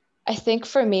 And I think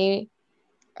for me,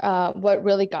 what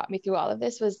really got me through all of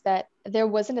this was that there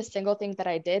wasn't a single thing that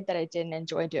I did that I didn't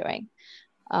enjoy doing.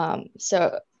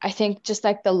 So I think just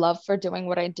like the love for doing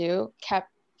what I do kept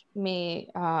me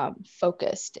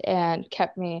focused and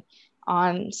kept me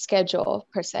on schedule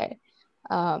per se.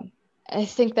 I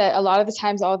think that a lot of the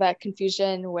times all that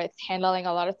confusion with handling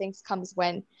a lot of things comes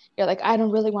when you're like, I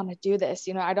don't really want to do this.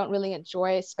 I don't really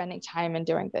enjoy spending time and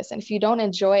doing this. And if you don't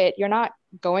enjoy it, you're not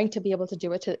going to be able to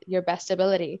do it to your best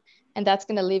ability. And that's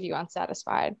going to leave you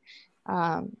unsatisfied.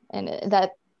 And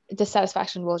that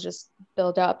dissatisfaction will just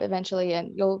build up eventually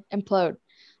and you'll implode.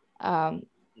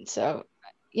 So,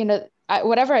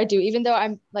 whatever I do, even though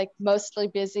I'm like mostly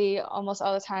busy almost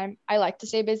all the time, I like to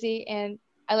stay busy, and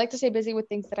I like to stay busy with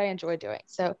things that I enjoy doing.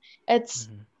 So it's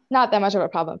not that much of a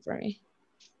problem for me.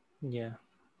 Yeah.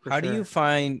 How do you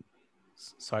find,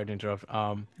 sorry to interrupt.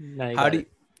 No,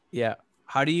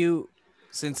 how do you,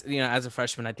 since, as a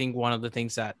freshman, I think one of the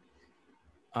things that,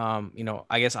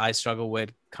 I guess I struggle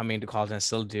with coming into college and I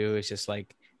still do, is just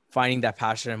like finding that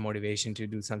passion and motivation to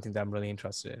do something that I'm really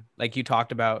interested in. Like you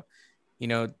talked about,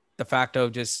 the fact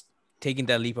of just taking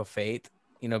that leap of faith,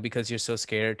 because you're so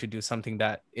scared to do something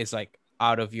that is like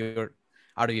out of your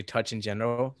touch in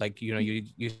general. Like,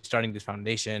 you're starting this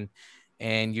foundation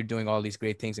and you're doing all these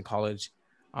great things in college.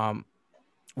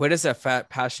 Where does that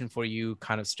passion for you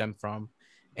kind of stem from?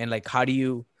 And like, how do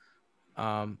you,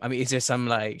 is there some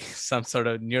sort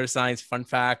of neuroscience fun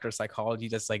fact or psychology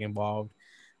that's like involved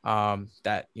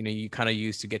that, you kind of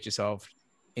use to get yourself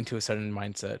into a certain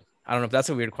mindset? I don't know if that's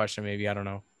a weird question, maybe, I don't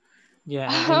know.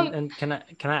 Yeah, and can I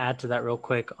add to that real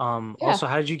quick? Also,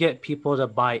 how did you get people to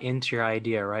buy into your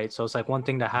idea, right? So it's like one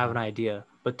thing to have an idea,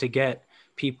 but to get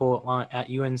people at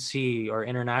UNC or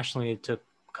internationally to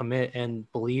commit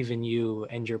and believe in you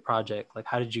and your project, like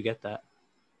how did you get that?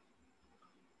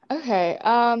 Okay,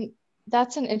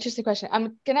 that's an interesting question.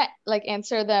 I'm gonna like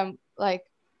answer them like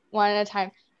one at a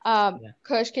time.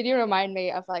 Kush, could you remind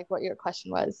me of like what your question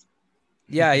was?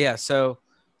 Yeah. So,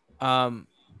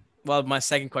 well, my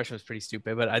second question was pretty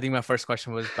stupid, but I think my first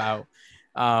question was about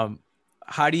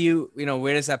how do you,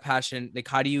 where does that passion, like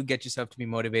how do you get yourself to be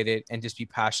motivated and just be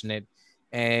passionate?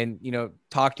 And,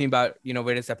 talk to me about,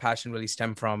 where does that passion really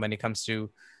stem from when it comes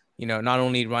to, not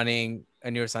only running a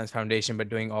neuroscience foundation, but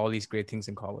doing all these great things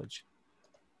in college?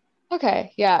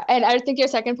 Okay, yeah. And I think your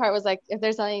second part was like, if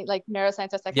there's any like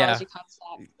neuroscience or psychology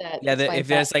concept that explains if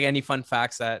there's like any fun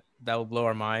facts that will blow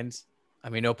our minds. I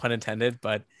mean, no pun intended,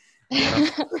 but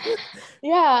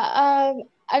yeah.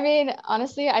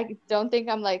 Honestly, I don't think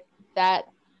I'm like that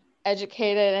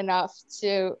educated enough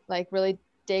to like really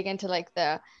dig into like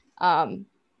the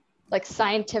like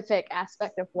scientific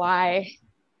aspect of why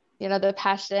the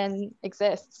passion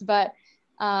exists. But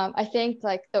I think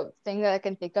like the thing that I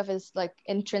can think of is like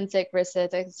intrinsic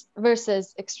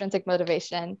versus extrinsic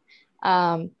motivation.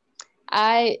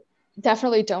 I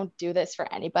definitely don't do this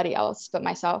for anybody else but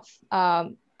myself.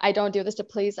 I don't do this to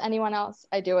please anyone else.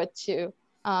 I do it to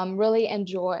really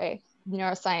enjoy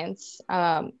neuroscience,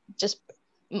 just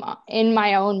in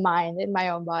my own mind, in my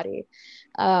own body.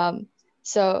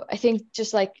 So I think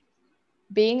just like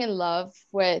being in love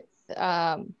with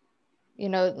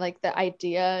like the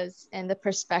ideas and the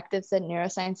perspectives that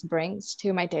neuroscience brings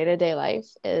to my day-to-day life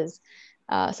is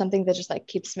something that just like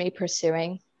keeps me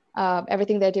pursuing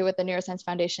everything that I do with the Neuroscience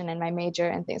Foundation and my major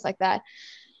and things like that.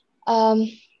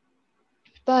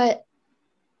 But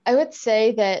I would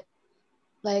say that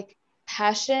like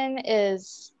passion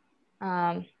is,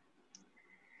 I'm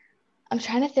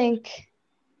trying to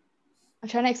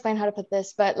explain how to put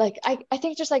this, but like, I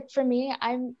think just like for me,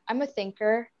 I'm a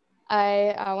thinker. When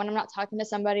I'm not talking to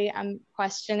somebody, I'm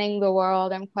questioning the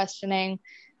world. I'm questioning,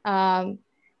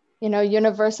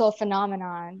 universal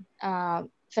phenomena.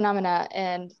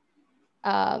 And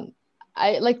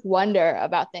I like wonder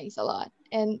about things a lot.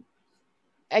 And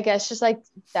I guess just like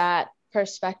that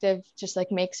perspective just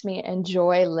like makes me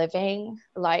enjoy living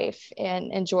life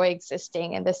and enjoy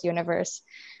existing in this universe.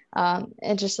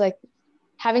 And just like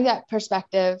having that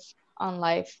perspective on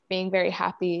life, being very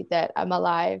happy that I'm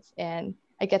alive and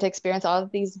I get to experience all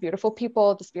of these beautiful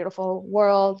people, this beautiful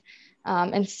world,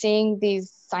 and seeing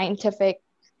these scientific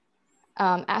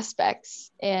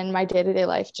aspects in my day-to-day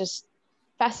life just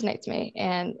fascinates me,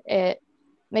 and it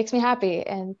makes me happy.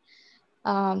 And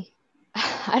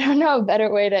I don't know a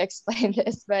better way to explain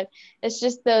this, but it's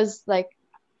just those like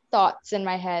thoughts in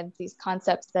my head, these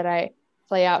concepts that I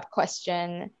play out,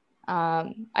 question.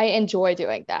 I enjoy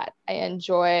doing that. I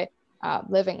enjoy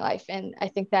living life. And I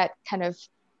think that kind of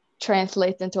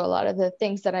translates into a lot of the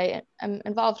things that I am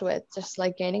involved with, just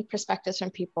like gaining perspectives from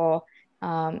people,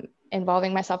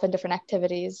 involving myself in different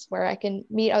activities where I can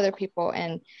meet other people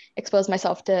and expose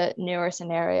myself to newer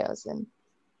scenarios. And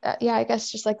yeah, I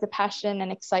guess just like the passion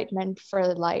and excitement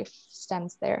for life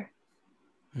stems there.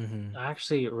 Mm-hmm. I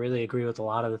actually really agree with a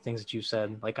lot of the things that you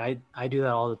said. Like I do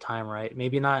that all the time, right?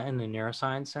 Maybe not in the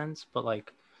neuroscience sense, but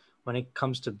like when it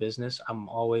comes to business, I'm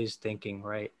always thinking,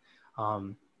 right?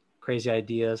 Crazy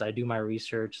ideas. I do my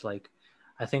research. Like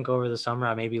I think over the summer,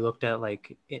 I maybe looked at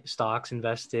like stocks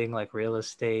investing, like real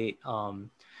estate, what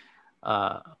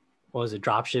was it,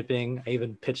 drop shipping. I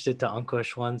even pitched it to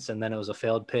Ankush once and then it was a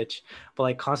failed pitch. But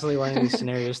like constantly running these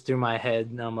scenarios through my head,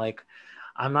 and I'm like,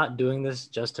 I'm not doing this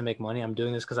just to make money. I'm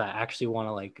doing this because I actually want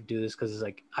to like do this because it's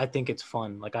like I think it's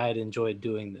fun. Like I had enjoyed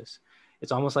doing this.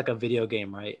 It's almost like a video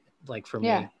game, right? Like for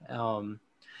me.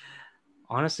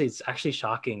 Honestly, it's actually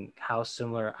shocking how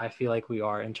similar I feel like we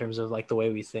are in terms of like the way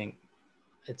we think.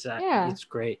 It's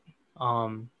great.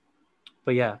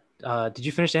 But yeah, did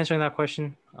you finish answering that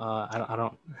question? I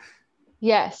don't.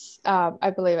 Yes,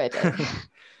 I believe I did.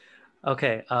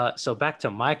 Okay, so back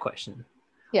to my question.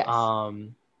 Yes.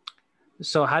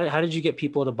 So how did you get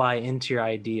people to buy into your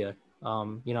idea?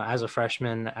 As a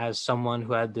freshman, as someone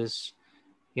who had this,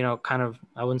 kind of,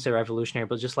 I wouldn't say revolutionary,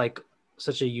 but just like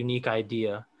such a unique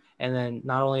idea. And then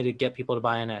not only to get people to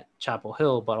buy in at Chapel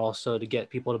Hill, but also to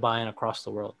get people to buy in across the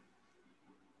world.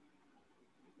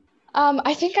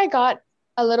 I think I got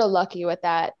a little lucky with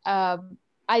that.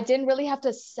 I didn't really have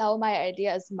to sell my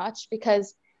idea as much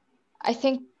because I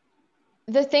think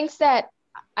the things that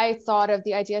I thought of,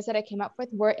 the ideas that I came up with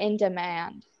were in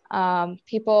demand.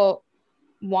 People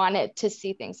wanted to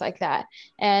see things like that,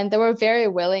 and they were very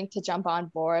willing to jump on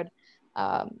board,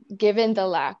 given the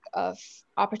lack of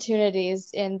opportunities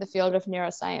in the field of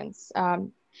neuroscience.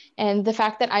 And the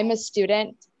fact that I'm a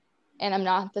student and I'm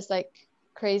not this like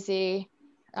crazy,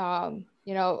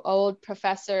 old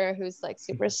professor who's like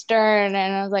super stern.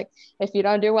 And I was like, if you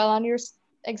don't do well on your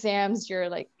exams, you're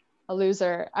like a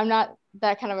loser. I'm not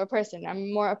that kind of a person.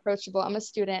 I'm more approachable. I'm a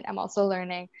student. I'm also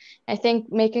learning. I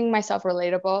think making myself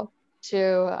relatable to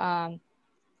a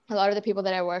lot of the people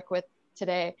that I work with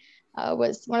today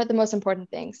was one of the most important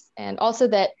things. And also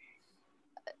that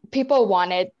people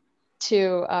wanted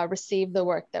to receive the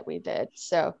work that we did.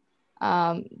 So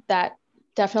that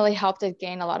definitely helped it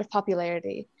gain a lot of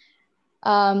popularity.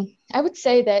 I would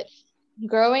say that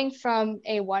growing from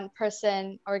a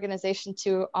one-person organization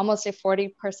to almost a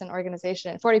 40-person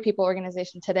organization, 40-people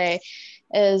organization today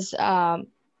is, I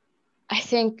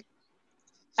think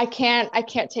I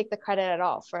can't take the credit at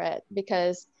all for it,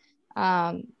 because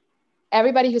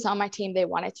everybody who's on my team, they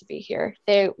wanted to be here.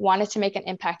 They wanted to make an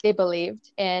impact. They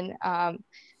believed in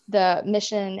the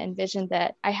mission and vision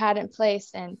that I had in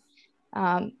place. And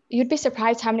you'd be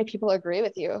surprised how many people agree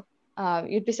with you.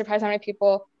 You'd be surprised how many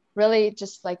people really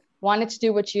just like wanted to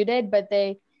do what you did, but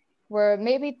they were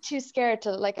maybe too scared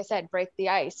to, like I said, break the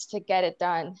ice to get it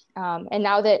done. And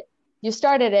now that you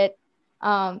started it,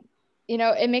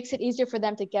 it makes it easier for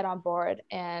them to get on board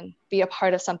and be a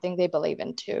part of something they believe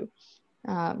in too.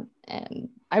 And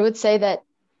I would say that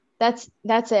that's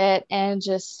it. And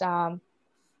just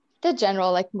the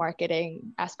general like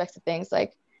marketing aspects of things,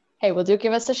 like, hey, will you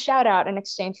give us a shout out in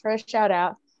exchange for a shout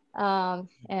out,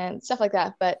 and stuff like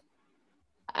that. But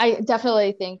I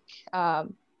definitely think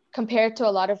compared to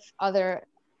a lot of other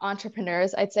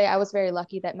entrepreneurs, I'd say I was very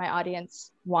lucky that my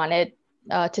audience wanted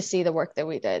to see the work that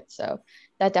we did. So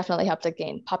that definitely helped to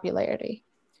gain popularity.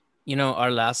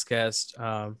 Our last guest,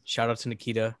 shout out to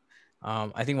Nikita.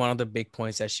 I think one of the big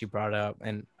points that she brought up,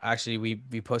 and actually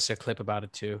we posted a clip about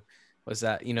it too, was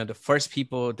that, the first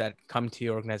people that come to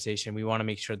your organization, we want to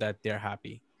make sure that they're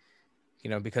happy,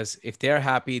 because if they're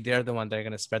happy, they're the one that are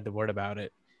going to spread the word about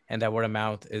it. And that word of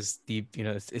mouth is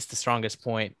it's the strongest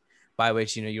point by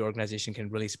which, your organization can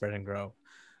really spread and grow.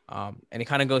 And it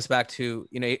kind of goes back to,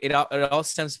 it all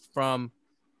stems from,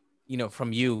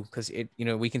 from you, because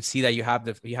we can see that you have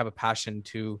a passion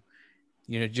to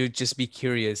just be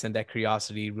curious, and that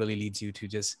curiosity really leads you to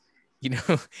just, kind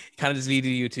of just leads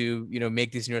you to,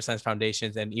 make these neuroscience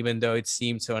foundations. And even though it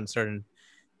seems so uncertain,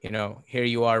 here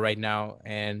you are right now,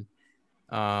 and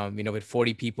with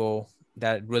 40 people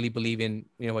that really believe in,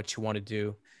 what you want to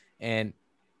do. And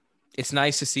it's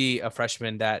nice to see a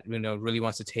freshman that, really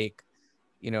wants to take,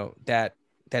 that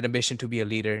ambition to be a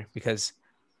leader, because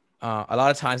a lot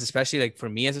of times, especially like for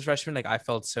me as a freshman, like I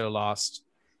felt so lost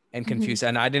and confused,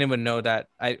 and I didn't even know that.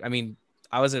 I mean,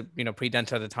 I was a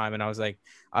pre-dent at the time, and I was like,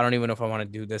 I don't even know if I want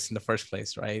to do this in the first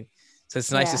place, right? So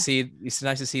it's nice to see. It's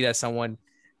nice to see that someone,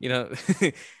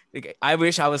 like, I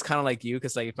wish I was kind of like you,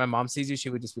 because like if my mom sees you, she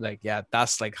would just be like, yeah,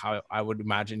 that's like how I would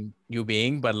imagine you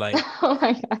being. But like, oh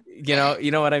my God.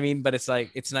 you know what I mean. But it's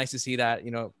like, it's nice to see that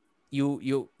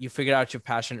you figured out your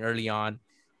passion early on,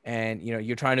 and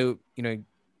you're trying to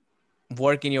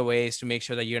work in your ways to make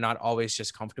sure that you're not always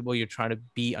just comfortable. You're trying to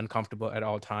be uncomfortable at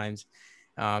all times.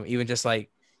 Even just like,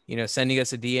 sending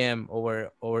us a DM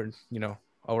over on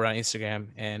Instagram.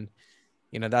 And,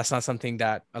 that's not something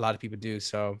that a lot of people do.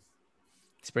 So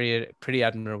it's pretty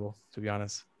admirable, to be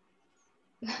honest.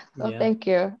 Well, thank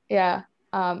you. Yeah.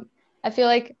 I feel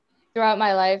like throughout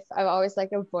my life, I've always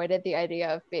like avoided the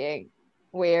idea of being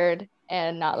weird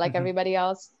and not like everybody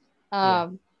else,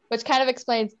 which kind of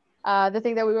explains the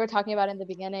thing that we were talking about in the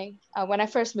beginning. When I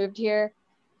first moved here,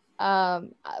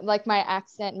 like my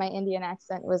accent, my Indian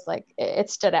accent was like, it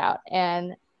stood out.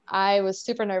 And I was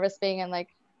super nervous being in like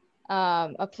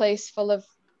a place full of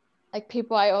like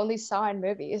people I only saw in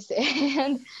movies.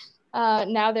 And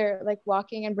now they're like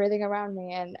walking and breathing around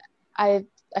me. And I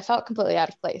felt completely out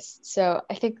of place. So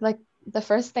I think like the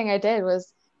first thing I did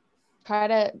was try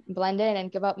to blend in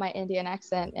and give up my Indian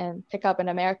accent and pick up an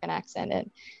American accent.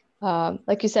 And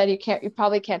like you said, you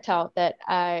probably can't tell that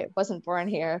I wasn't born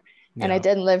here and I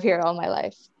didn't live here all my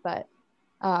life. But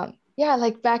yeah,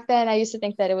 like back then I used to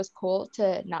think that it was cool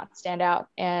to not stand out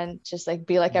and just like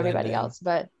be like everybody else.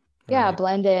 But yeah,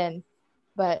 blend in.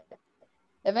 But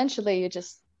eventually you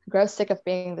just grow sick of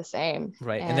being the same.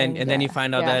 Right. And then you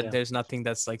find out that there's nothing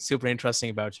that's like super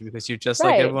interesting about you, because you're just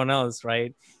like everyone else,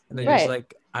 right? And then you're just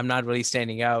like, I'm not really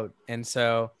standing out. And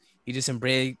so you just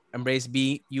embrace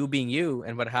you being you.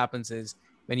 And what happens is,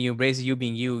 when you embrace you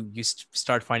being you, you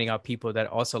start finding out people that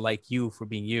also like you for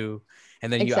being you.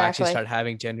 And then you actually start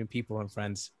having genuine people and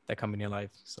friends that come in your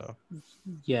life. So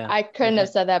yeah, I couldn't have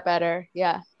said that better.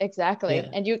 Yeah, exactly. Yeah.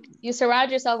 And you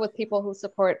surround yourself with people who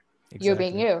support you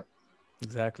being you.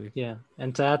 Exactly. Yeah.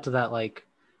 And to add to that, like,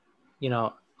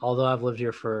 although I've lived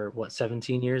here for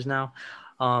 17 years now,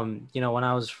 when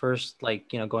I was first like,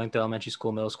 going through elementary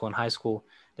school, middle school, and high school,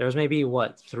 there was maybe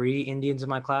 3 Indians in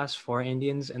my class, 4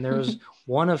 Indians. And there was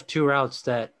one of 2 routes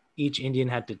that each Indian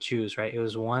had to choose, right? It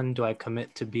was one, do I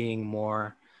commit to being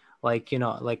more like,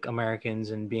 like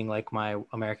Americans and being like my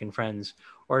American friends,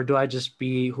 or do I just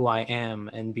be who I am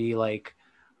and be like,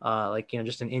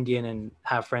 just an Indian and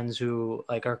have friends who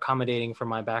like are accommodating for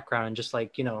my background and just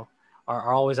like,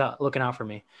 are always out looking out for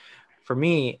me. For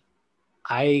me,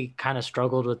 I kind of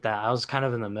struggled with that. I was kind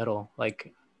of in the middle.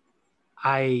 Like,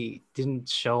 I didn't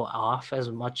show off as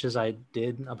much as I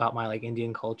did about my like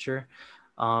Indian culture.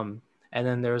 And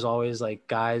then there was always like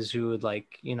guys who would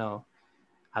like, I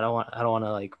don't want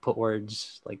to like put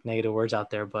words like negative words out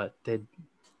there, but they'd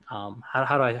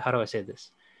how do I say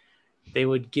this? They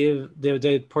would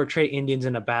portray Indians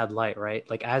in a bad light, right?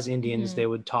 Like as Indians, they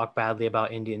would talk badly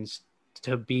about Indians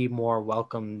to be more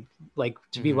welcomed, like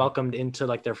to be welcomed into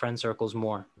like their friend circles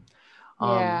more.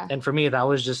 And for me, that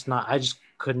was just not,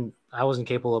 I wasn't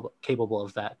capable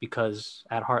of that, because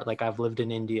at heart, like I've lived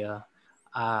in India.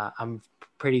 I'm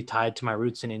pretty tied to my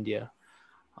roots in India.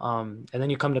 And then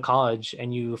you come to college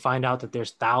and you find out that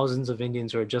there's thousands of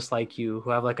Indians who are just like you, who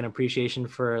have like an appreciation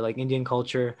for like Indian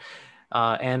culture,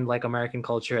 and like American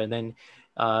culture. And then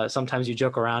sometimes you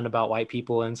joke around about white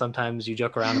people, and sometimes you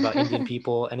joke around about Indian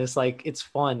people, and it's like, it's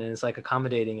fun and it's like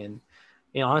accommodating. And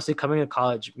honestly, coming to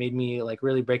college made me like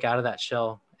really break out of that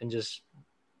shell and just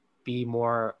be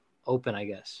more open, I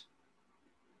guess.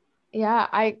 Yeah,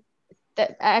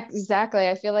 exactly.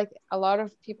 I feel like a lot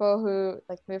of people who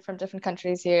like move from different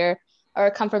countries here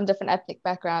or come from different ethnic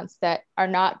backgrounds that are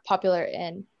not popular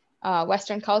in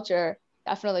Western culture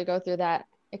definitely go through that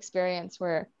experience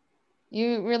where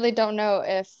you really don't know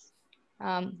if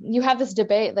you have this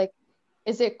debate, like,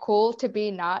 is it cool to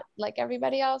be not like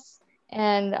everybody else?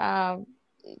 And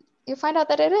you find out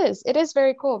that it is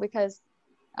very cool, because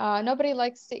nobody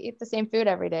likes to eat the same food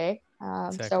every day.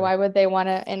 Exactly. So why would they want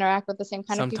to interact with the same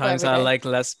kind of people every day? Sometimes I like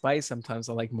less spice. Sometimes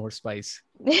I like more spice.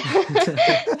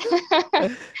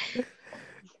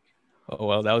 Oh,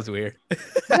 well, that was weird.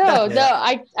 No, Yeah.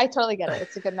 I totally get it.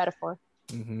 It's a good metaphor.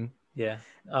 Mm-hmm. Yeah.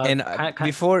 And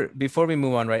before we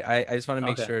move on, right, I just want to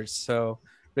make Okay. sure. So,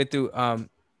 Ritu,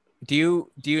 do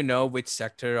you know which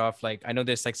sector of, like, I know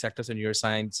there's like sectors in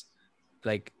neuroscience,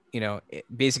 like,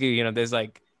 basically, there's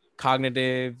like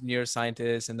cognitive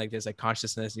neuroscientists, and like there's like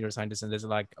consciousness neuroscientists, and there's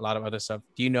like a lot of other stuff.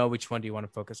 Do you know which one do you want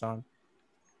to focus on?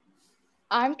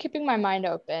 I'm keeping my mind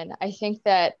open. I think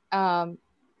that I'm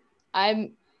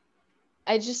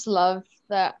I just love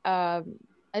the I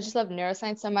just love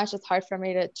neuroscience so much. It's hard for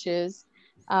me to choose.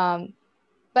 Um,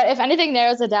 but if anything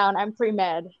narrows it down, I'm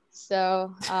pre-med.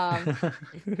 So I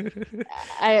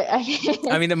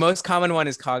I mean, the most common one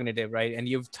is cognitive, right? And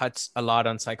you've touched a lot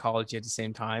on psychology at the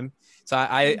same time. So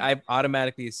I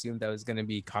automatically assumed that was going to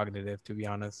be cognitive, to be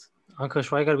honest.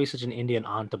 Ankush, why you gotta be such an Indian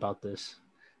aunt about this?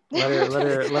 Let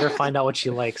her find out what she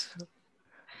likes.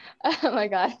 Oh my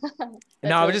God. No,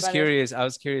 That's I was really just funny. curious. I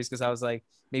was curious because I was like,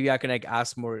 maybe I can like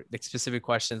ask more like specific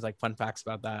questions, like fun facts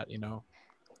about that.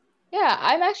 Yeah,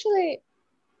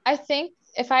 I think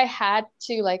if I had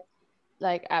to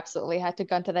like absolutely had to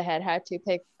gun to the head, had to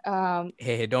pick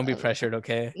Hey, don't be pressured,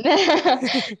 okay? no, no.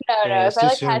 Yeah, If it's I too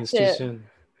like soon. had It's too to, soon.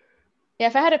 yeah,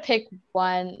 if I had to pick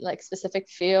one like specific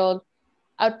field,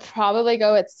 I would probably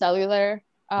go with cellular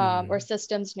or Mm.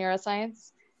 systems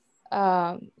neuroscience.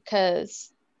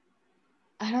 Because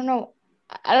I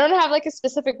don't have like a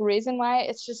specific reason why.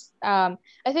 It's just I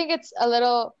think it's a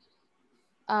little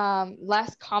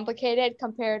less complicated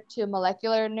compared to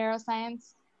molecular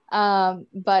neuroscience.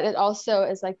 But it also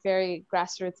is like very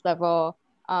grassroots level,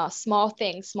 small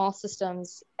things, small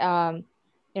systems.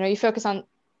 You focus on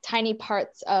tiny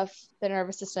parts of the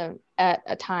nervous system at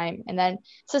a time. And then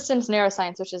systems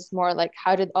neuroscience, which is more like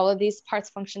how did all of these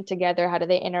parts function together? How do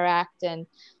they interact? And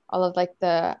all of like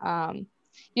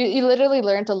you literally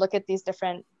learn to look at these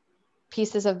different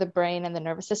pieces of the brain and the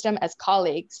nervous system as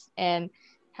colleagues, and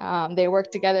they work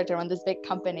together to run this big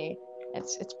company.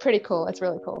 It's pretty cool. It's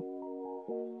really cool.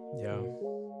 Yeah.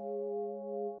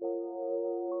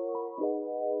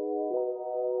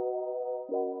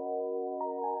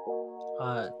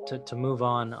 To move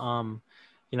on,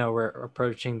 we're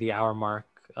approaching the hour mark.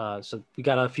 So we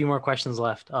got a few more questions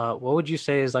left. What would you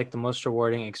say is like the most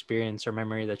rewarding experience or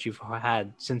memory that you've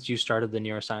had since you started the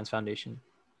Neuroscience Foundation?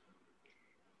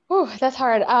 Ooh, that's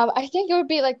hard. I think it would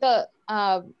be like the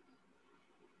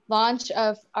launch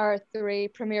of our three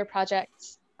premier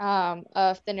projects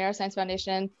of the Neuroscience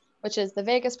Foundation, which is the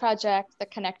Vegas project, the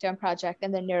Connectome project,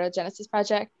 and the Neurogenesis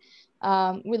project.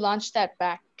 We launched that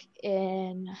back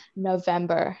in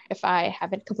November, if I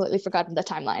haven't completely forgotten the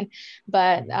timeline.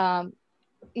 But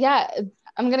yeah,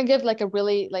 I'm gonna give like a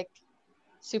really like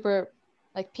super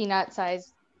like peanut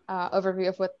size overview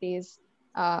of what these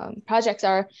projects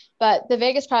are. But the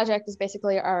Vegas project is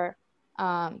basically our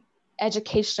um,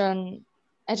 educational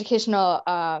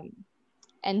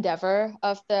endeavor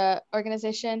of the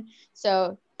organization.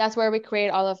 So that's where we create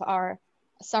all of our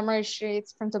summary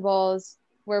sheets, printables,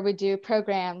 where we do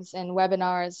programs and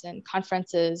webinars and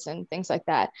conferences and things like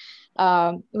that.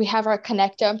 We have our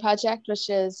Connectome project, which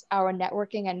is our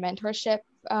networking and mentorship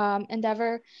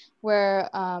endeavor, where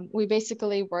we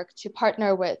basically work to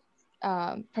partner with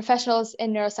professionals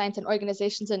in neuroscience and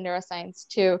organizations in neuroscience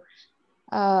to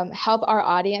help our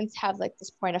audience have like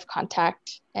this point of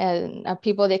contact and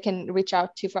people they can reach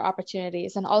out to for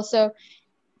opportunities. And also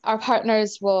our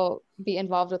partners will be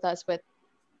involved with us with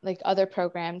like other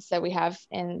programs that we have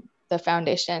in the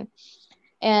foundation.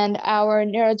 And our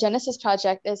Neurogenesis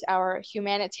project is our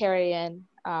humanitarian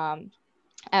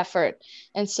effort.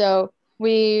 And so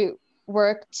we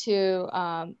work to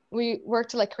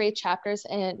like create chapters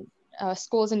in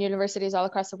schools and universities all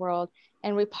across the world,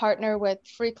 and we partner with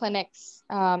free clinics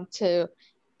to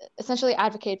essentially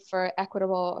advocate for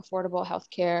equitable, affordable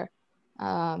healthcare,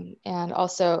 and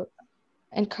also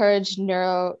encourage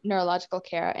neurological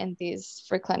care in these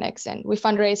free clinics. And we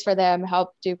fundraise for them,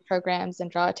 help do programs,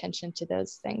 and draw attention to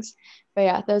those things. But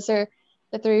yeah, those are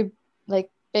the three like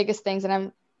biggest things, and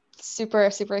I'm super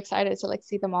super excited to like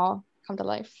see them all come to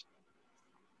life.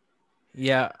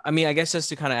 Yeah, I mean, I guess just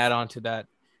to kind of add on to that,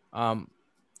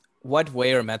 what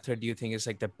way or method do you think is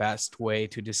like the best way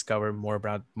to discover more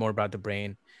about the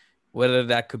brain? Whether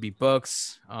that could be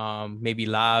books, maybe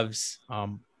labs. I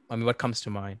mean, what comes to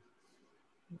mind?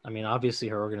 I mean, obviously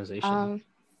her organization. Um,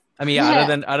 I mean, yeah, other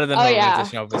than oh her yeah,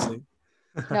 organization, obviously.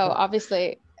 no,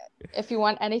 obviously, if you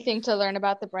want anything to learn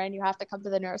about the brain, you have to come to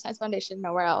the Neuroscience Foundation,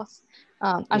 nowhere else.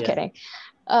 I'm Yeah. kidding.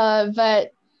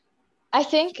 But I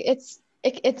think it's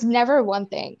it's never one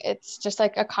thing. It's just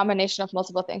like a combination of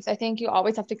multiple things. I think you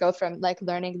always have to go from like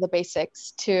learning the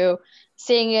basics to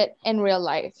seeing it in real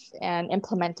life and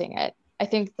implementing it. I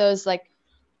think those like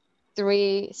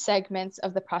three segments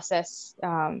of the process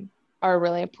are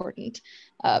really important.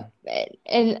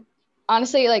 And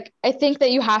honestly, like I think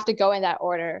that you have to go in that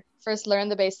order. First, learn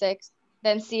the basics,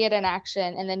 then see it in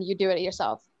action, and then you do it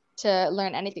yourself to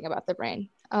learn anything about the brain,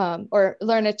 or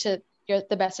learn it to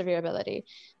the best of your ability.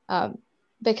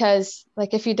 Because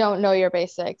like if you don't know your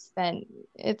basics, then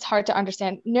it's hard to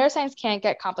understand. Neuroscience can't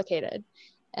get complicated,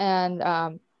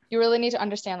 and you really need to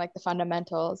understand like the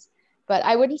fundamentals. But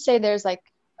I wouldn't say there's like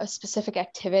a specific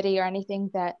activity or anything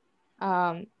that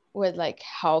would like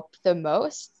help the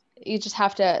most. You just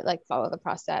have to like follow the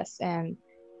process and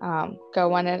go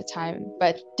one at a time,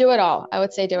 but do it all. I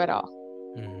would say do it all.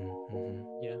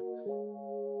 Yeah.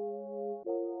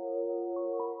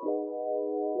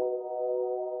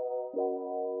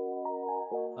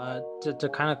 To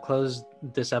kind of close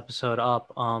this episode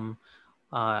up,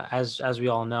 as we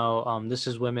all know, this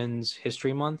is Women's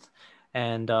History Month,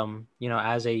 and you know,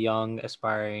 as a young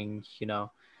aspiring, you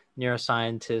know,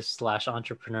 neuroscientist slash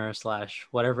entrepreneur slash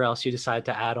whatever else you decide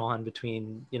to add on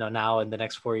between, you know, now and the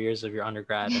next 4 years of your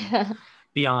undergrad and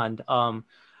beyond,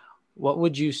 what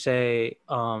would you say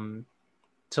to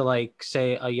like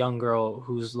say a young girl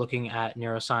who's looking at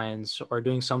neuroscience or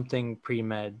doing something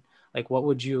pre-med? Like what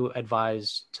would you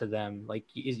advise to them? Like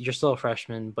you're still a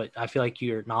freshman, but I feel like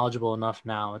you're knowledgeable enough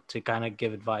now to kind of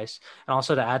give advice. And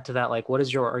also to add to that, like what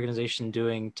is your organization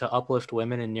doing to uplift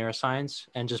women in neuroscience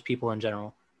and just people in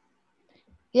general?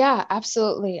 Yeah,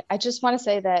 absolutely. I just want to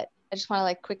say that I just want to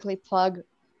like quickly plug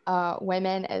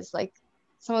women as like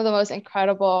some of the most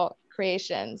incredible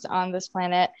creations on this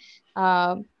planet.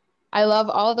 Um, I love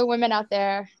all the women out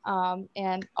there,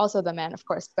 and also the men, of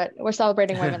course, but we're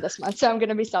celebrating women this month, so I'm going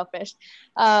to be selfish.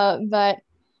 But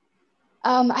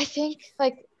I think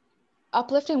like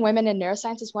uplifting women in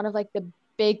neuroscience is one of like the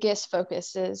biggest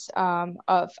focuses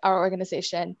of our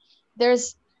organization.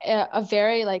 There's a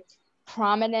very like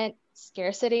prominent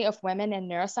scarcity of women in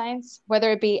neuroscience,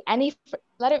 whether it be any,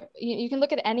 you can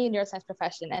look at any neuroscience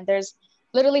profession and there's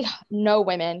literally no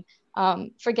women.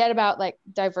 Forget about like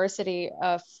diversity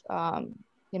of,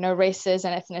 you know, races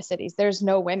and ethnicities. There's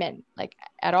no women like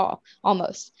at all,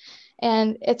 almost.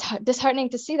 And it's disheartening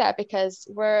to see that because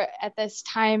we're at this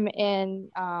time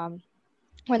in,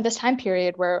 when this time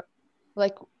period where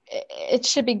like it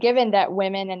should be given that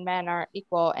women and men are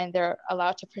equal and they're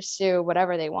allowed to pursue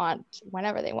whatever they want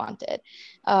whenever they want it.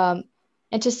 And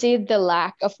to see the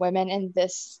lack of women in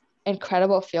this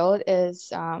incredible field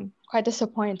is quite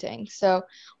disappointing. So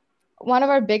one of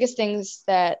our biggest things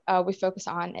that we focus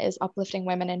on is uplifting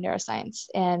women in neuroscience.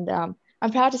 And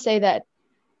I'm proud to say that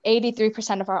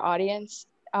 83% of our audience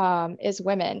is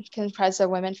women, comprised of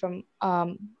women from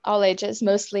all ages,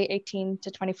 mostly 18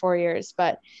 to 24 years.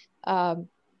 But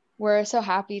we're so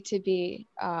happy to be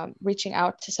reaching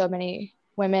out to so many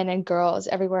women and girls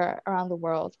everywhere around the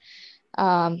world.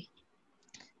 I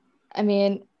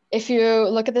mean, if you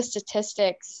look at the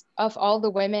statistics of all the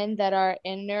women that are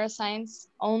in neuroscience,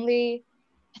 only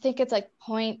I think it's like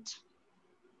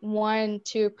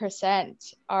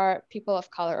 0.12% are people of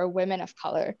color or women of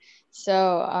color.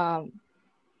 So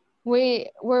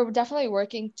we're definitely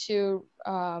working to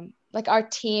like our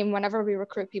team, whenever we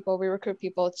recruit people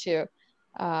to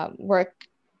work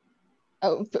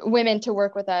women to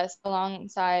work with us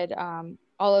alongside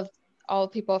all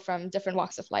people from different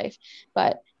walks of life.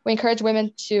 But we encourage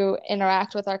women to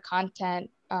interact with our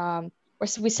content.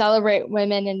 We celebrate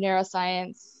women in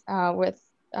neuroscience with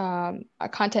our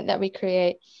content that we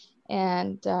create,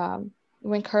 and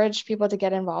we encourage people to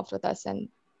get involved with us. And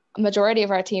a majority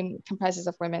of our team comprises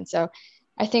of women. So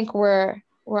I think we're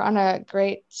on a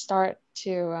great start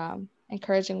to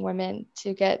encouraging women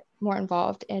to get more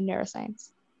involved in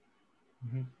neuroscience.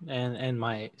 And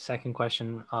my second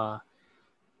question,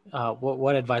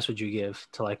 what advice would you give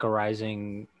to like a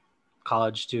rising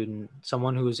college student,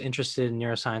 someone who's interested in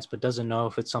neuroscience but doesn't know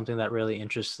if it's something that really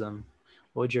interests them?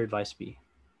 What would your advice be?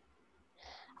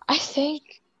 I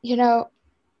think, you know,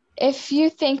 if you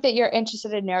think that you're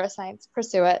interested in neuroscience,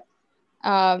 pursue it.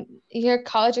 Your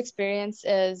college experience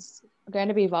is going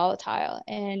to be volatile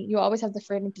and you always have the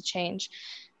freedom to change.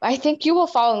 But I think you will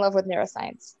fall in love with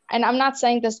neuroscience. And I'm not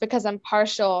saying this because I'm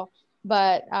partial,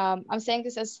 but I'm saying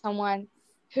this as someone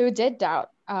who did doubt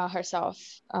herself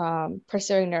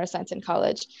pursuing neuroscience in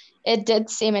college. It did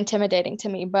seem intimidating to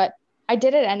me, but I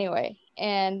did it anyway.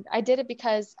 And I did it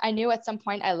because I knew at some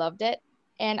point I loved it.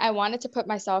 And I wanted to put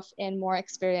myself in more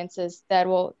experiences that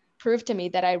will prove to me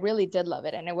that I really did love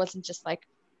it. And it wasn't just like,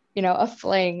 you know, a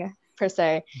fling per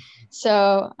se.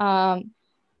 So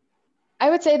I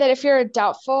would say that if you're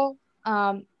doubtful,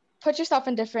 put yourself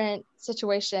in different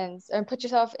situations and put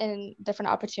yourself in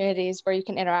different opportunities where you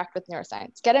can interact with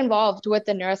neuroscience. Get involved with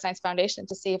the Neuroscience Foundation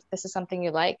to see if this is something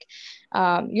you like.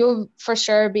 You'll for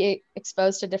sure be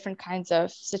exposed to different kinds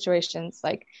of situations,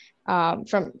 like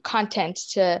from content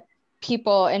to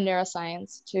people in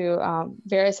neuroscience to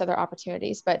various other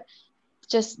opportunities. But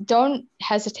just don't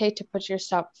hesitate to put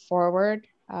yourself forward.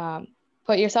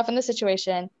 Put yourself in the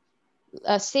situation.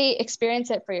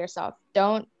 Experience it for yourself.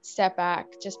 Don't step back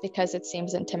just because it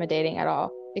seems intimidating at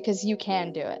all, because you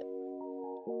can do it.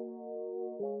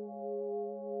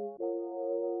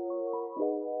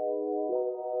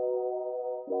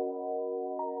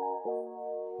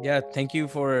 Yeah, thank you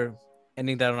for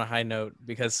ending that on a high note,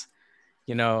 because,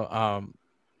 I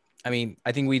mean,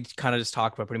 I think we kind of just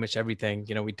talked about pretty much everything.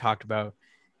 We talked about,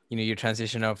 your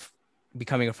transition of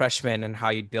becoming a freshman and how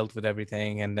you dealt with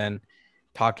everything, and then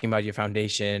talking about your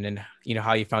foundation and,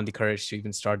 how you found the courage to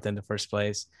even start in the first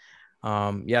place.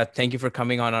 Yeah, thank you for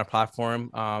coming on our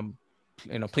platform.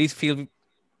 Please feel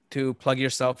to plug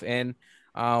yourself in.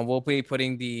 We'll be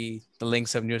putting the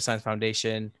links of Neuroscience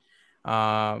Foundation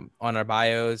on our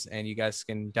bios, and you guys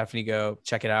can definitely go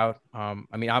check it out.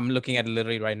 I mean, I'm looking at it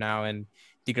literally right now, and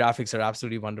the graphics are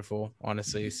absolutely wonderful,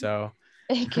 honestly. So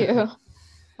thank you.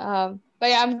 But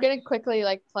yeah, I'm gonna quickly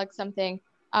plug something.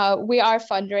 We are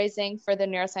fundraising for the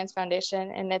Neuroscience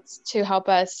Foundation, and it's to help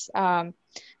us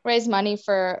raise money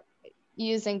for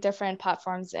using different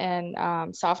platforms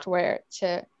and software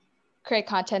to create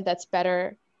content that's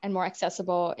better and more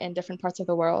accessible in different parts of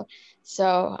the world.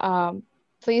 So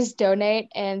please donate,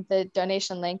 and the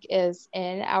donation link is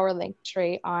in our link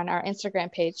tree on our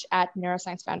Instagram page at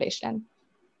Neuroscience Foundation.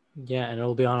 Yeah, and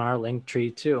it'll be on our link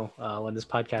tree too when this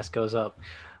podcast goes up.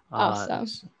 Awesome.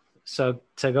 So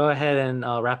to go ahead and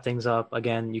wrap things up,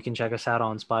 again, you can check us out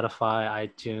on Spotify,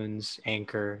 iTunes,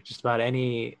 Anchor, just about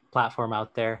any platform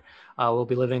out there. We'll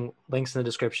be leaving links in the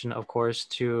description, of course,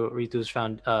 to Ritu's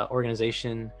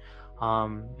organization,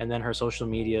 and then her social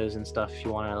medias and stuff if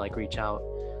you want to reach out.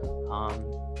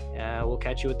 Yeah, we'll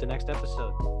catch you with the next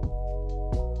episode.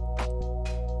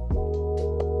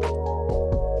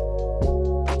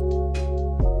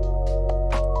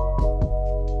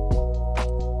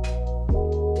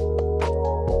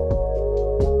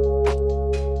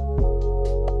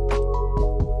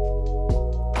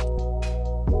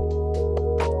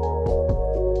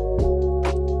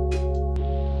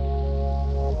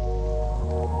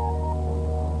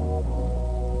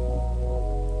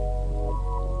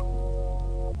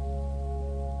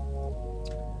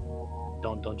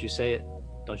 Don't you say it.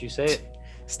 Don't you say it.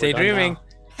 Stay dreaming.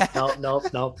 Nope.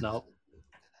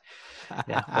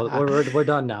 Yeah, we're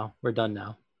done now. We're done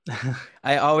now.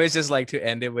 I always just like to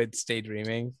end it with "Stay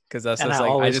dreaming," because that's and just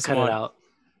I just cut it out.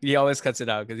 He always cuts it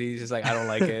out because he's just I don't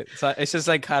like it. So it's just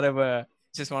kind of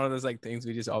just one of those things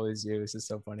we just always do. It's just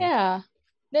so funny. Yeah.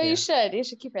 No, yeah. You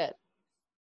should keep it.